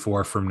 2, 3,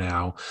 4 from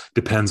now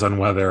depends on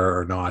whether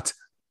or not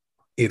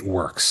it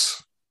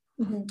works.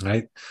 Mm-hmm.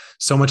 Right.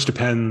 So much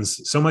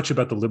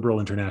about the liberal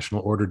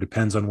international order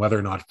depends on whether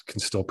or not it can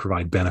still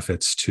provide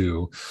benefits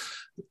to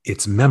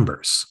its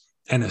members,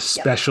 and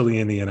especially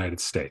in the United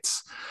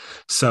States.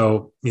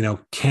 So,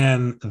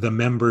 can the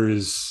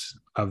members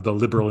of the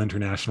liberal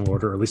international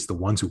order, or at least the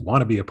ones who want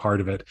to be a part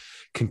of it,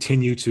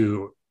 continue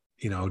to,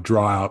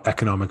 draw out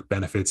economic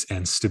benefits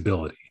and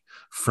stability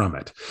from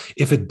it?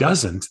 If it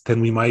doesn't,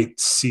 then we might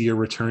see a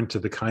return to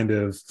the kind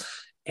of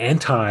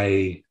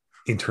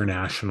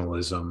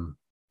anti-internationalism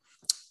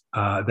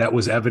that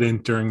was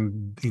evident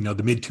during,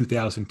 the mid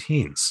 2000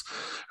 teens,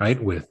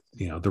 right? With,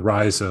 the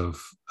rise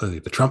of the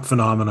Trump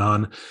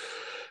phenomenon,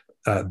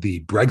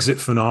 the Brexit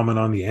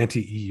phenomenon, the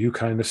anti-EU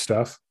kind of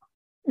stuff.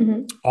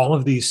 Mm-hmm. All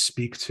of these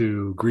speak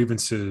to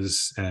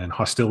grievances and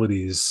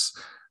hostilities,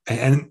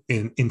 and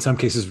in some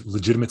cases,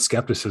 legitimate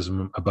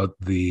skepticism about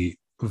the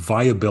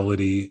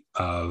viability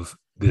of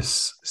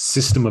this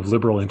system of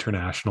liberal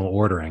international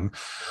ordering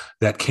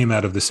that came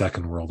out of the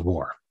Second World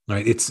War.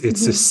 Right? It's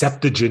mm-hmm. a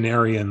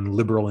septuagenarian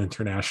liberal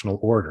international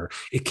order.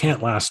 It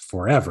can't last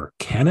forever,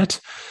 can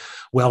it?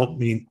 Well, I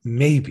mean,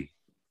 maybe,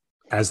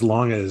 as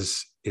long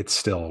as it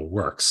still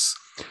works.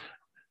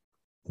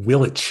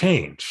 Will it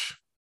change?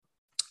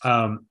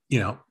 Perhaps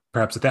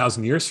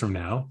 1,000 years from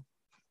now,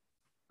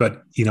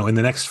 but in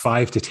the next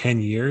 5 to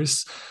 10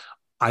 years,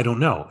 I don't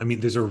know. I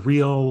mean, there's a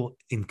real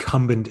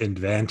incumbent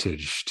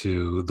advantage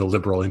to the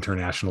liberal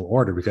international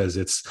order because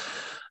it's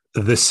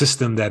the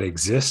system that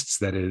exists,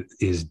 that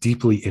is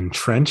deeply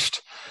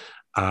entrenched,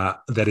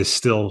 that is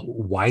still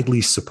widely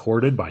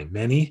supported by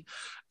many.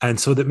 And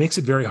so that makes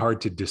it very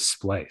hard to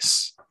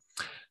displace.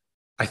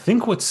 I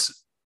think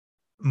what's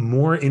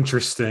more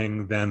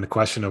interesting than the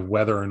question of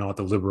whether or not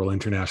the liberal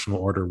international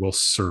order will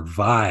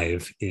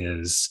survive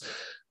is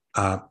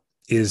how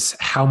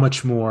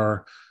much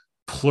more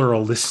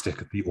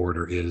pluralistic the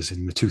order is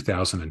in the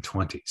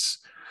 2020s.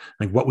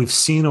 Like what we've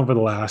seen over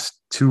the last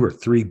 2 or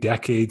 3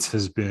 decades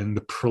has been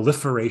the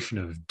proliferation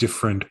of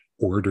different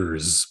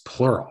orders,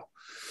 plural,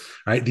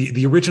 right?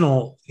 The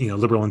original,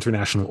 liberal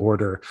international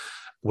order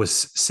was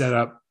set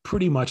up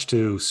pretty much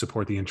to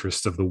support the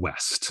interests of the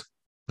West,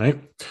 right?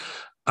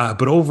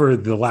 But over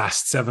the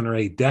last 7 or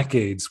 8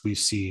 decades, we've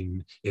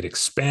seen it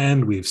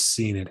expand. We've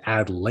seen it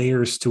add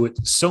layers to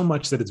it so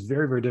much that it's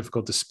very, very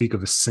difficult to speak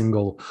of a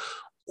single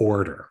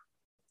order.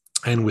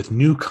 And with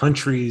new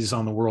countries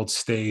on the world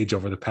stage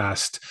over the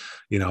past,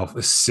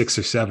 6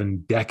 or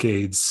 7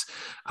 decades,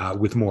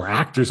 with more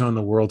actors on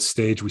the world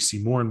stage, we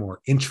see more and more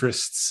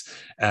interests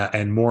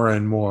and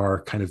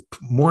more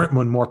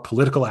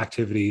political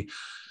activity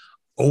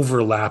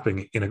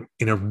overlapping in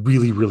a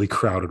really, really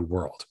crowded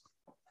world.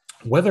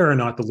 Whether or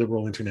not the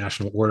liberal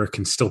international order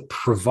can still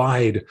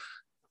provide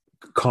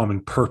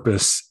common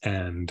purpose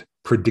and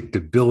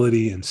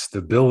predictability and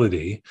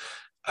stability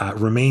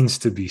remains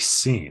to be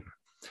seen.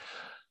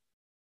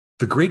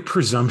 The great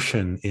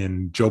presumption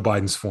in Joe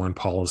Biden's foreign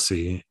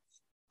policy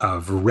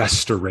of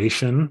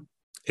restoration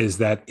is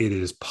that it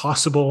is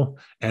possible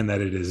and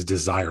that it is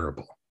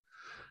desirable.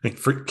 I mean,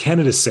 for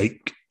Canada's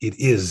sake, it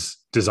is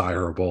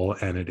desirable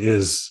and it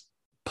is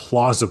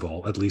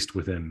plausible, at least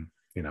within,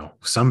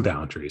 some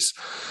boundaries.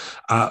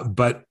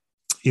 But,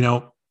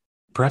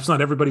 perhaps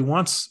not everybody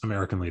wants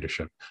American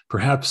leadership.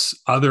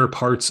 Perhaps other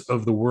parts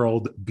of the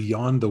world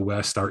beyond the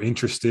West are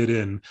interested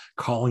in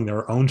calling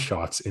their own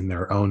shots in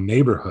their own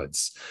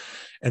neighborhoods.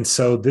 And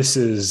so this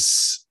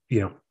is,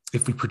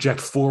 if we project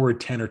forward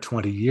 10 or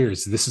 20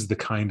 years, this is the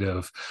kind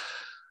of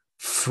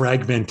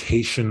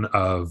fragmentation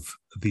of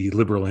the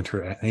liberal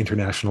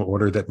international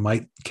order that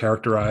might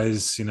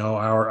characterize,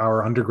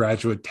 our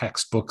undergraduate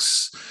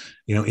textbooks,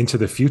 into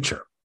the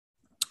future.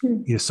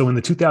 So in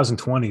the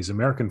 2020s,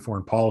 American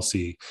foreign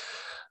policy,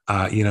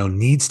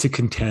 needs to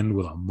contend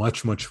with a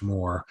much, much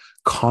more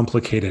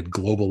complicated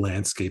global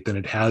landscape than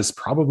it has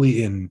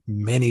probably in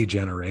many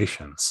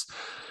generations.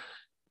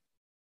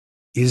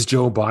 Is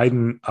Joe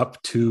Biden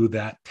up to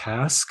that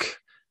task?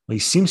 Well, he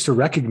seems to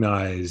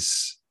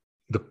recognize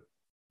the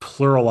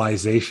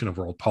pluralization of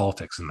world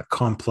politics and the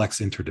complex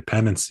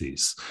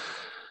interdependencies.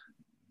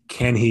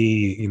 Can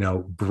he,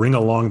 bring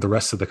along the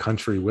rest of the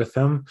country with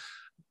him?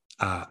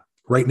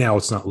 Right now,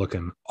 it's not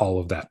looking all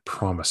of that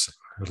promising,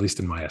 at least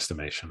in my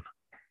estimation.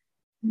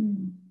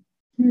 Do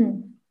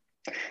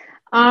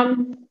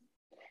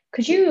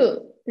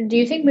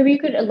you think maybe you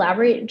could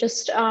elaborate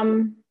just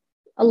a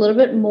little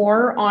bit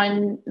more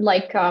on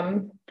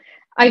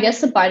I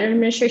guess the Biden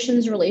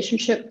administration's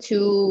relationship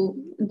to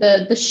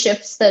the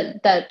shifts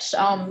that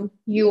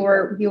you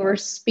were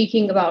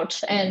speaking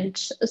about, and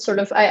sort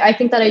of I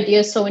think that idea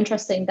is so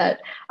interesting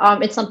that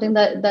it's something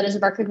that is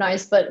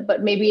recognized,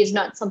 but maybe is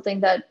not something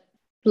that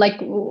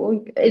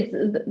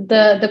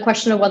the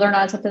question of whether or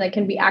not it's something that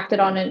can be acted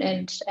on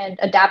and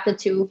adapted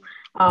to,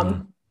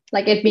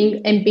 it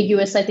being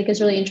ambiguous, I think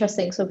is really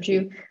interesting. So would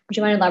you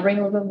mind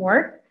elaborating a little bit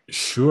more?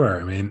 Sure.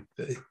 I mean,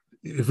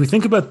 if we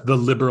think about the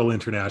liberal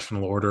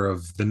international order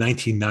of the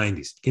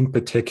 1990s in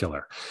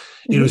particular,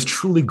 it was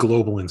truly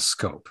global in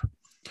scope.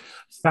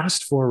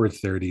 Fast forward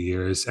 30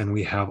 years, and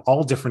we have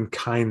all different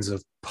kinds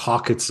of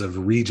pockets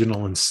of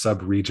regional and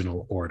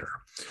sub-regional order.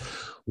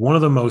 One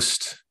of the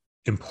most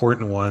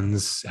important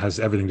ones has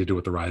everything to do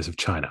with the rise of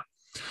China.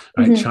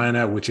 Right?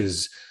 China, which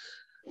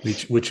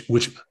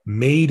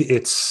made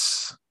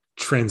its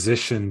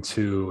transition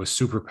to a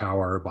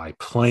superpower by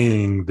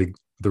playing the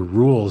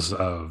rules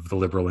of the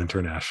liberal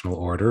international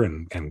order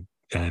and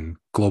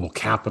global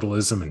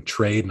capitalism and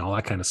trade and all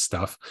that kind of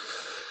stuff,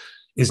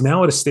 is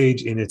now at a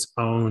stage in its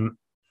own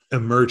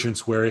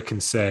emergence where it can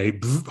say,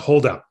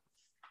 hold up,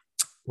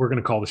 we're going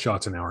to call the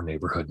shots in our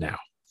neighborhood now.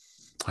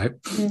 Right?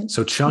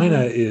 So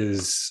China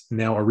is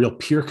now a real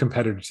peer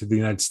competitor to the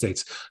United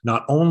States,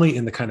 not only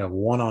in the kind of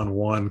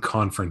one-on-one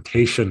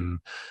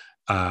confrontation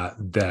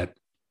that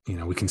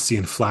we can see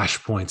in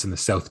flashpoints in the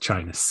South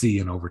China Sea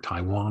and over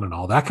Taiwan and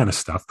all that kind of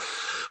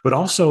stuff, but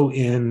also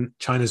in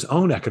China's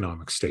own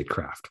economic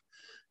statecraft.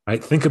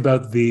 Right? Think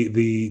about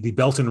the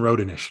Belt and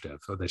Road Initiative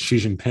that Xi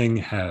Jinping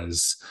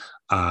has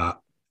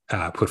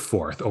put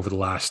forth over the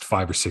last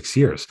 5 or 6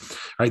 years.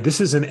 Right?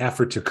 This is an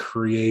effort to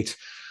create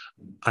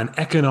an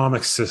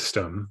economic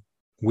system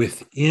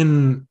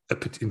in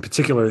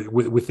particular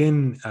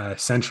within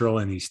Central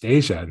and East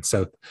Asia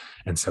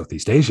and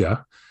Southeast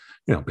Asia,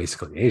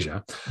 basically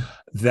Asia,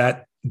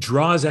 that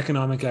draws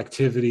economic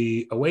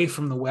activity away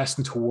from the West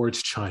and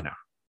towards China,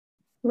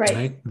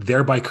 right?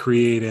 Thereby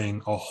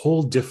creating a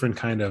whole different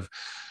kind of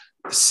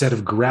set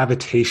of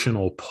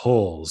gravitational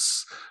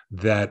pulls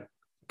that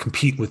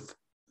compete with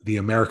the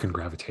American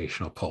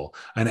gravitational pull,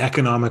 an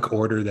economic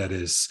order that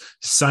is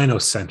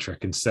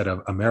Sinocentric instead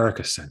of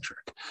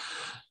America-centric.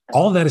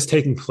 All that is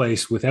taking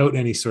place without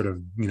any sort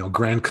of,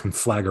 grand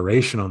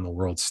conflagration on the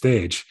world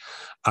stage,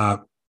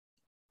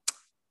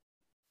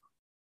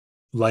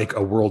 like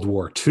a World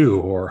War II,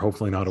 or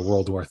hopefully not a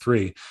World War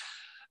III.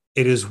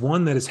 It is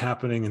one that is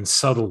happening in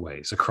subtle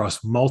ways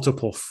across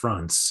multiple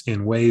fronts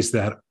in ways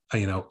that,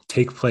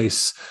 take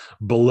place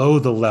below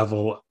the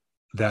level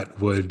that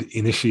would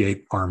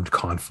initiate armed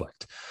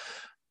conflict.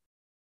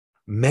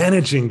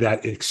 Managing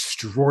that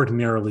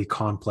extraordinarily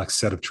complex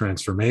set of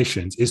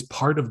transformations is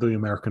part of the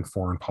American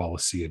foreign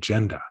policy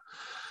agenda.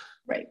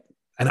 Right.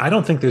 And I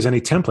don't think there's any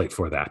template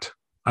for that.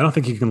 I don't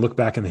think you can look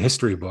back in the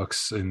history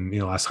books in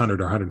the last 100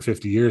 or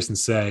 150 years and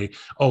say,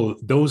 oh,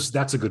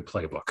 that's a good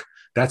playbook.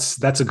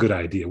 That's a good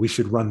idea. We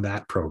should run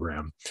that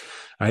program.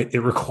 Right?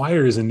 It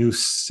requires a new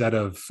set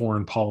of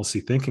foreign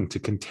policy thinking to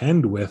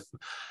contend with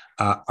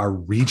a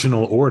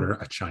regional order,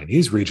 a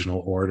Chinese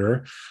regional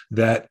order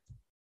that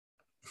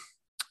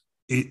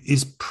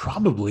is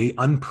probably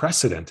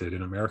unprecedented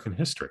in American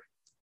history.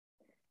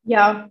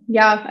 Yeah.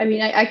 I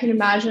mean, I can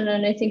imagine,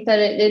 and I think that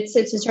it's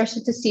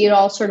interesting to see it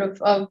all sort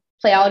of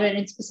play out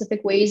in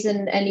specific ways,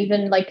 and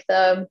even like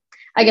the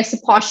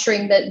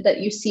posturing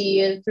that you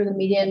see through the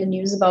media and the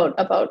news about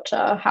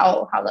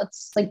how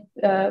that's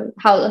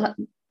how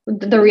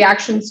the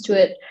reactions to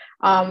it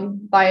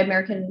by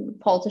American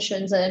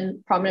politicians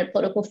and prominent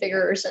political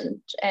figures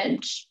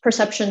and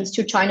perceptions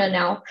to China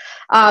now.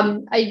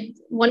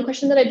 One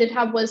question that I did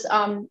have was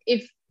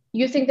if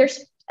you think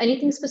there's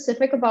anything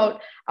specific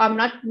about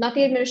not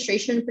the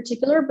administration in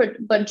particular,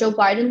 but Joe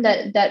Biden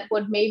that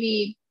would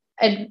maybe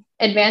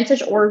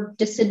advantage or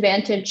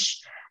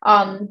disadvantage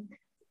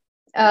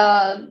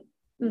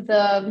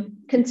the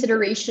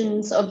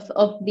considerations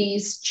of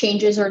these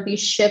changes or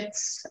these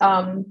shifts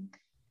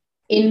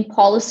in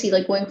policy,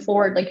 like going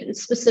forward, like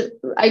specific.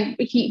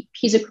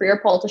 He's a career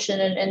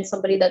politician and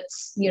somebody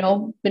that's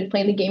been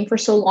playing the game for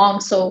so long.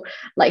 So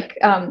like,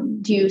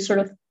 do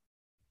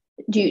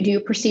you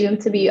perceive him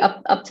to be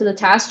up to the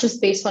task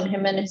just based on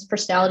him and his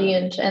personality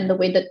and the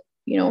way that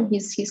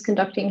he's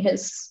conducting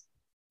his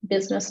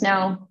business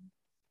now?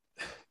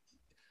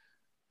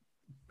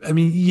 I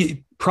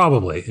mean,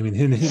 probably. I mean,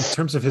 in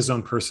terms of his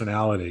own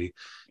personality,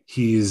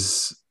 he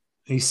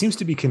seems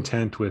to be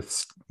content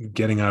with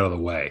getting out of the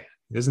way.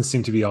 He doesn't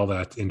seem to be all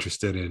that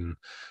interested in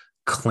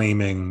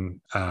claiming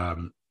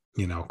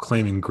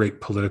great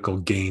political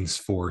gains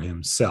for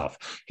himself.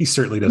 He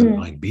certainly doesn't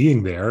mind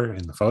being there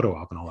in the photo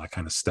op and all that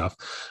kind of stuff.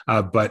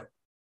 But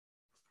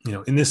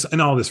in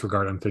all this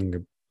regard, I'm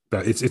thinking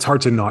about it's hard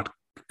to not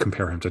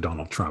compare him to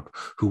Donald Trump,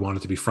 who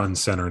wanted to be front and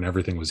center and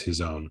everything was his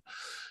own.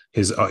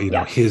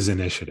 His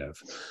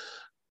initiative.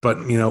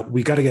 But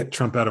we got to get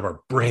Trump out of our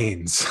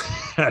brains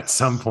at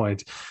some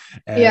point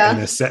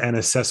and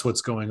assess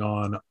what's going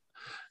on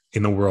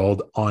in the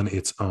world on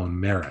its own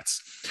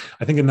merits.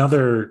 I think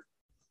another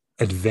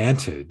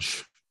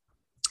advantage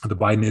the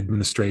Biden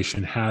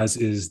administration has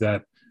is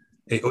that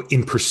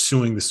in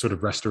pursuing this sort of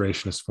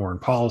restorationist foreign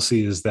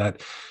policy is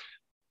that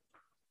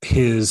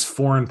his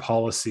foreign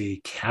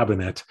policy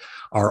cabinet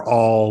are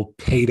all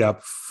paid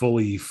up,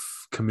 fully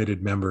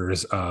committed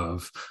members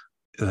of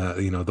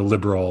the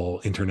liberal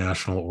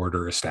international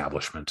order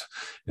establishment,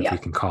 if we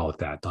can call it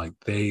that. Like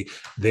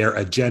their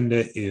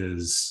agenda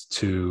is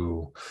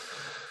to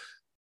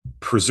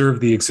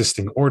preserve the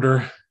existing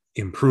order,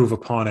 improve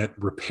upon it,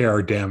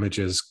 repair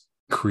damages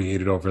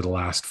created over the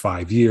last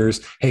 5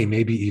 years,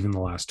 maybe even the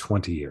last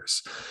 20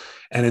 years.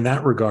 And in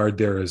that regard,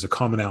 there is a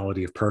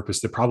commonality of purpose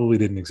that probably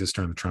didn't exist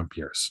during the Trump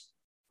years.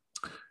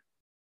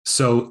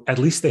 So at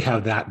least they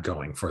have that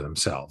going for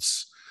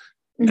themselves.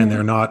 And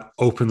they're not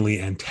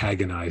openly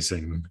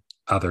antagonizing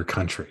other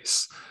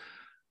countries.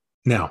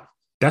 Now,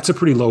 that's a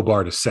pretty low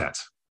bar to set,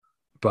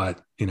 but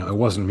it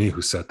wasn't me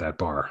who set that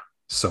bar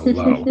so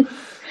low.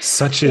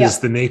 Such is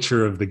the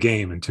nature of the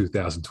game in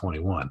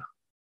 2021.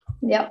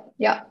 Yeah,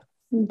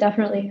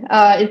 definitely.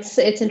 It's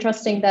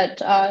interesting that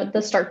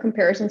the stark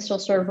comparisons still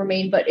sort of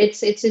remain, but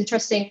it's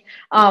interesting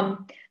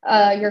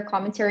your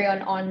commentary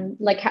on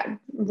like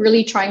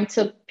really trying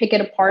to pick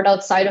it apart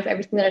outside of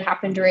everything that had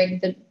happened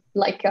during the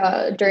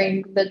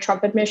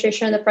Trump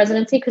administration and the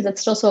presidency, because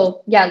it's still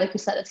so, like you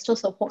said, it's still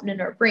so potent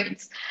in our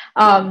brains.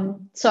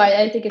 So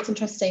I think it's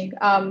interesting.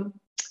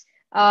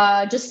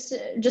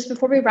 Just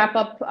before we wrap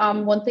up,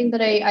 one thing that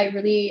I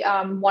really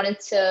wanted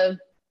to,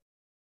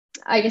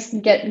 I guess,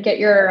 get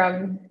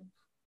your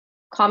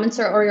comments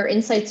or your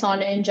insights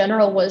on in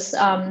general was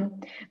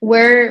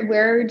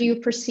where do you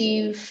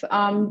perceive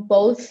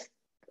both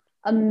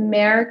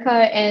America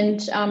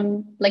and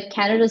like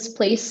Canada's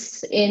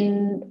place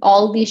in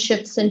all these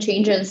shifts and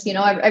changes?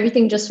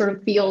 Everything just sort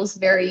of feels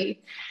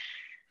very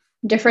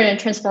different and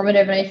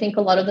transformative, and I think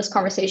a lot of this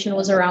conversation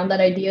was around that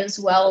idea as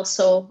well.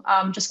 So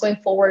just going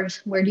forward,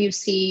 where do you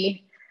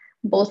see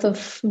both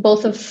of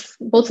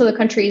the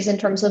countries in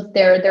terms of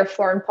their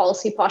foreign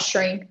policy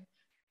posturing?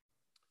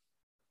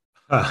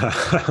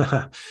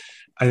 I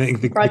think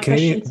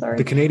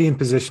the Canadian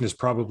position is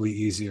probably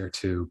easier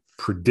to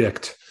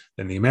predict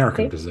than the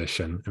American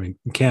position. I mean,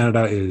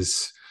 Canada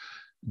is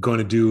going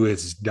to do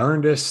its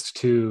darndest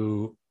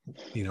to,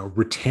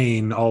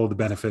 retain all of the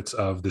benefits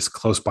of this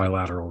close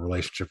bilateral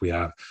relationship we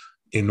have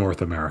in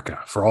North America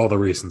for all the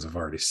reasons I've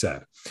already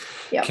said.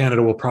 Yep.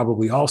 Canada will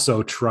probably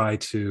also try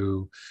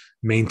to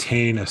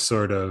maintain its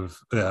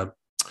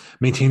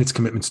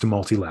commitments to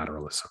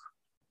multilateralism.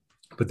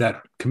 But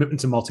that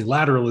commitment to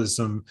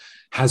multilateralism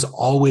has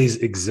always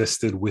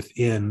existed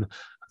within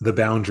the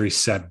boundaries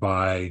set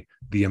by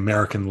the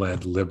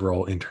American-led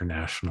liberal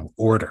international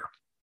order.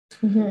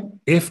 Mm-hmm.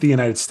 If the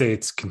United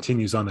States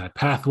continues on that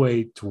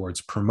pathway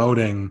towards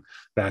promoting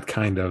that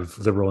kind of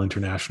liberal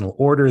international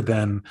order,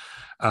 then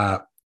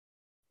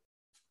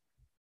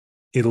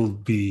it'll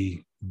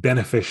be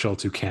beneficial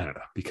to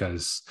Canada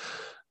because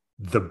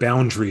the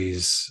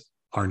boundaries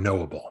are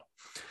knowable.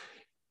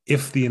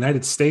 If the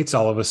United States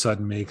all of a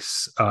sudden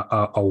makes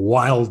a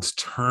wild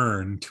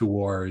turn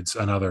towards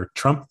another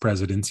Trump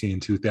presidency in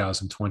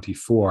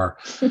 2024,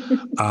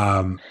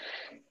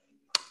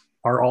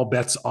 are all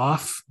bets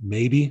off?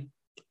 Maybe,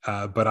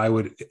 but I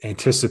would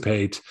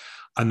anticipate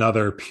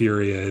another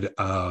period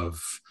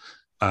of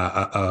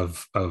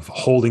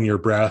holding your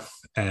breath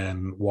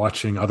and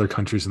watching other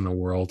countries in the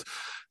world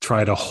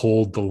try to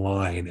hold the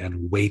line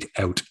and wait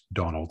out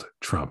Donald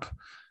Trump.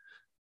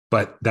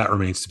 But that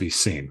remains to be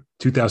seen.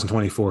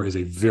 2024 is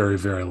a very,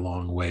 very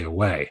long way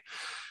away.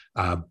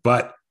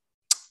 But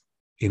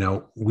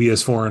we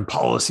as foreign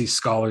policy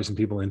scholars and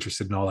people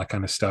interested in all that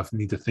kind of stuff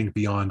need to think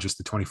beyond just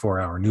the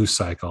 24-hour news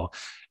cycle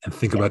and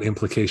think about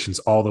implications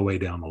all the way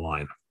down the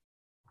line.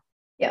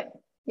 Yep.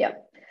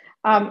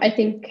 I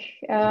think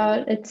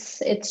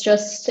it's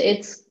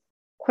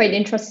quite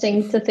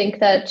interesting to think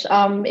that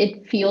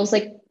it feels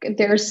like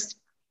there's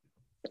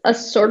a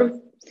sort of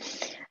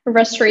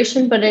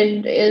restoration, but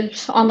it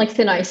is on like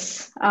thin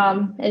ice.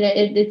 And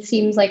it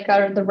seems like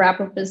the wrap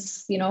up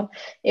is,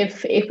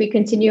 if we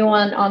continue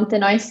on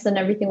thin ice, then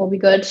everything will be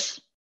good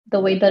the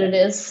way that it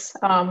is.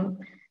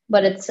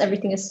 But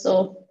everything is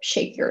still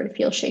shaky, or it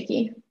feels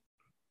shaky.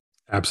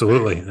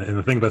 Absolutely. And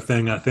the thing about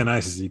thin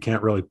ice is you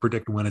can't really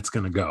predict when it's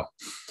going to go.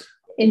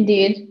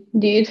 Indeed.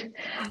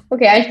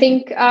 Okay, I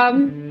think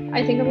I'm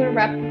going to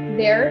wrap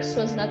there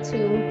so as not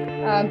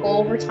to go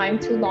over time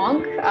too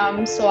long.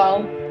 So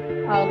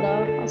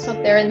I'll stop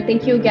there, and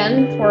thank you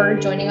again for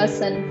joining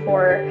us and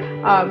for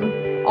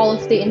all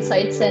of the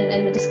insights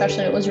and the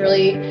discussion. It was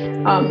really,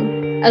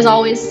 as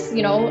always,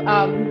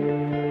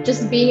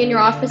 just being in your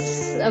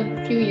office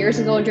a few years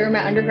ago during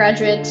my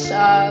undergraduate,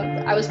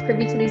 I was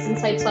privy to these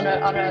insights on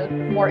a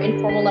more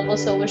informal level.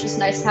 So it was just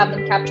nice to have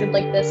them captured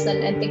like this.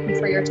 And thank you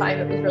for your time.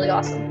 It was really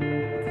awesome.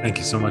 Thank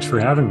you so much for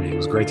having me. It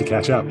was great to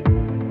catch up.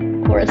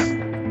 Of course.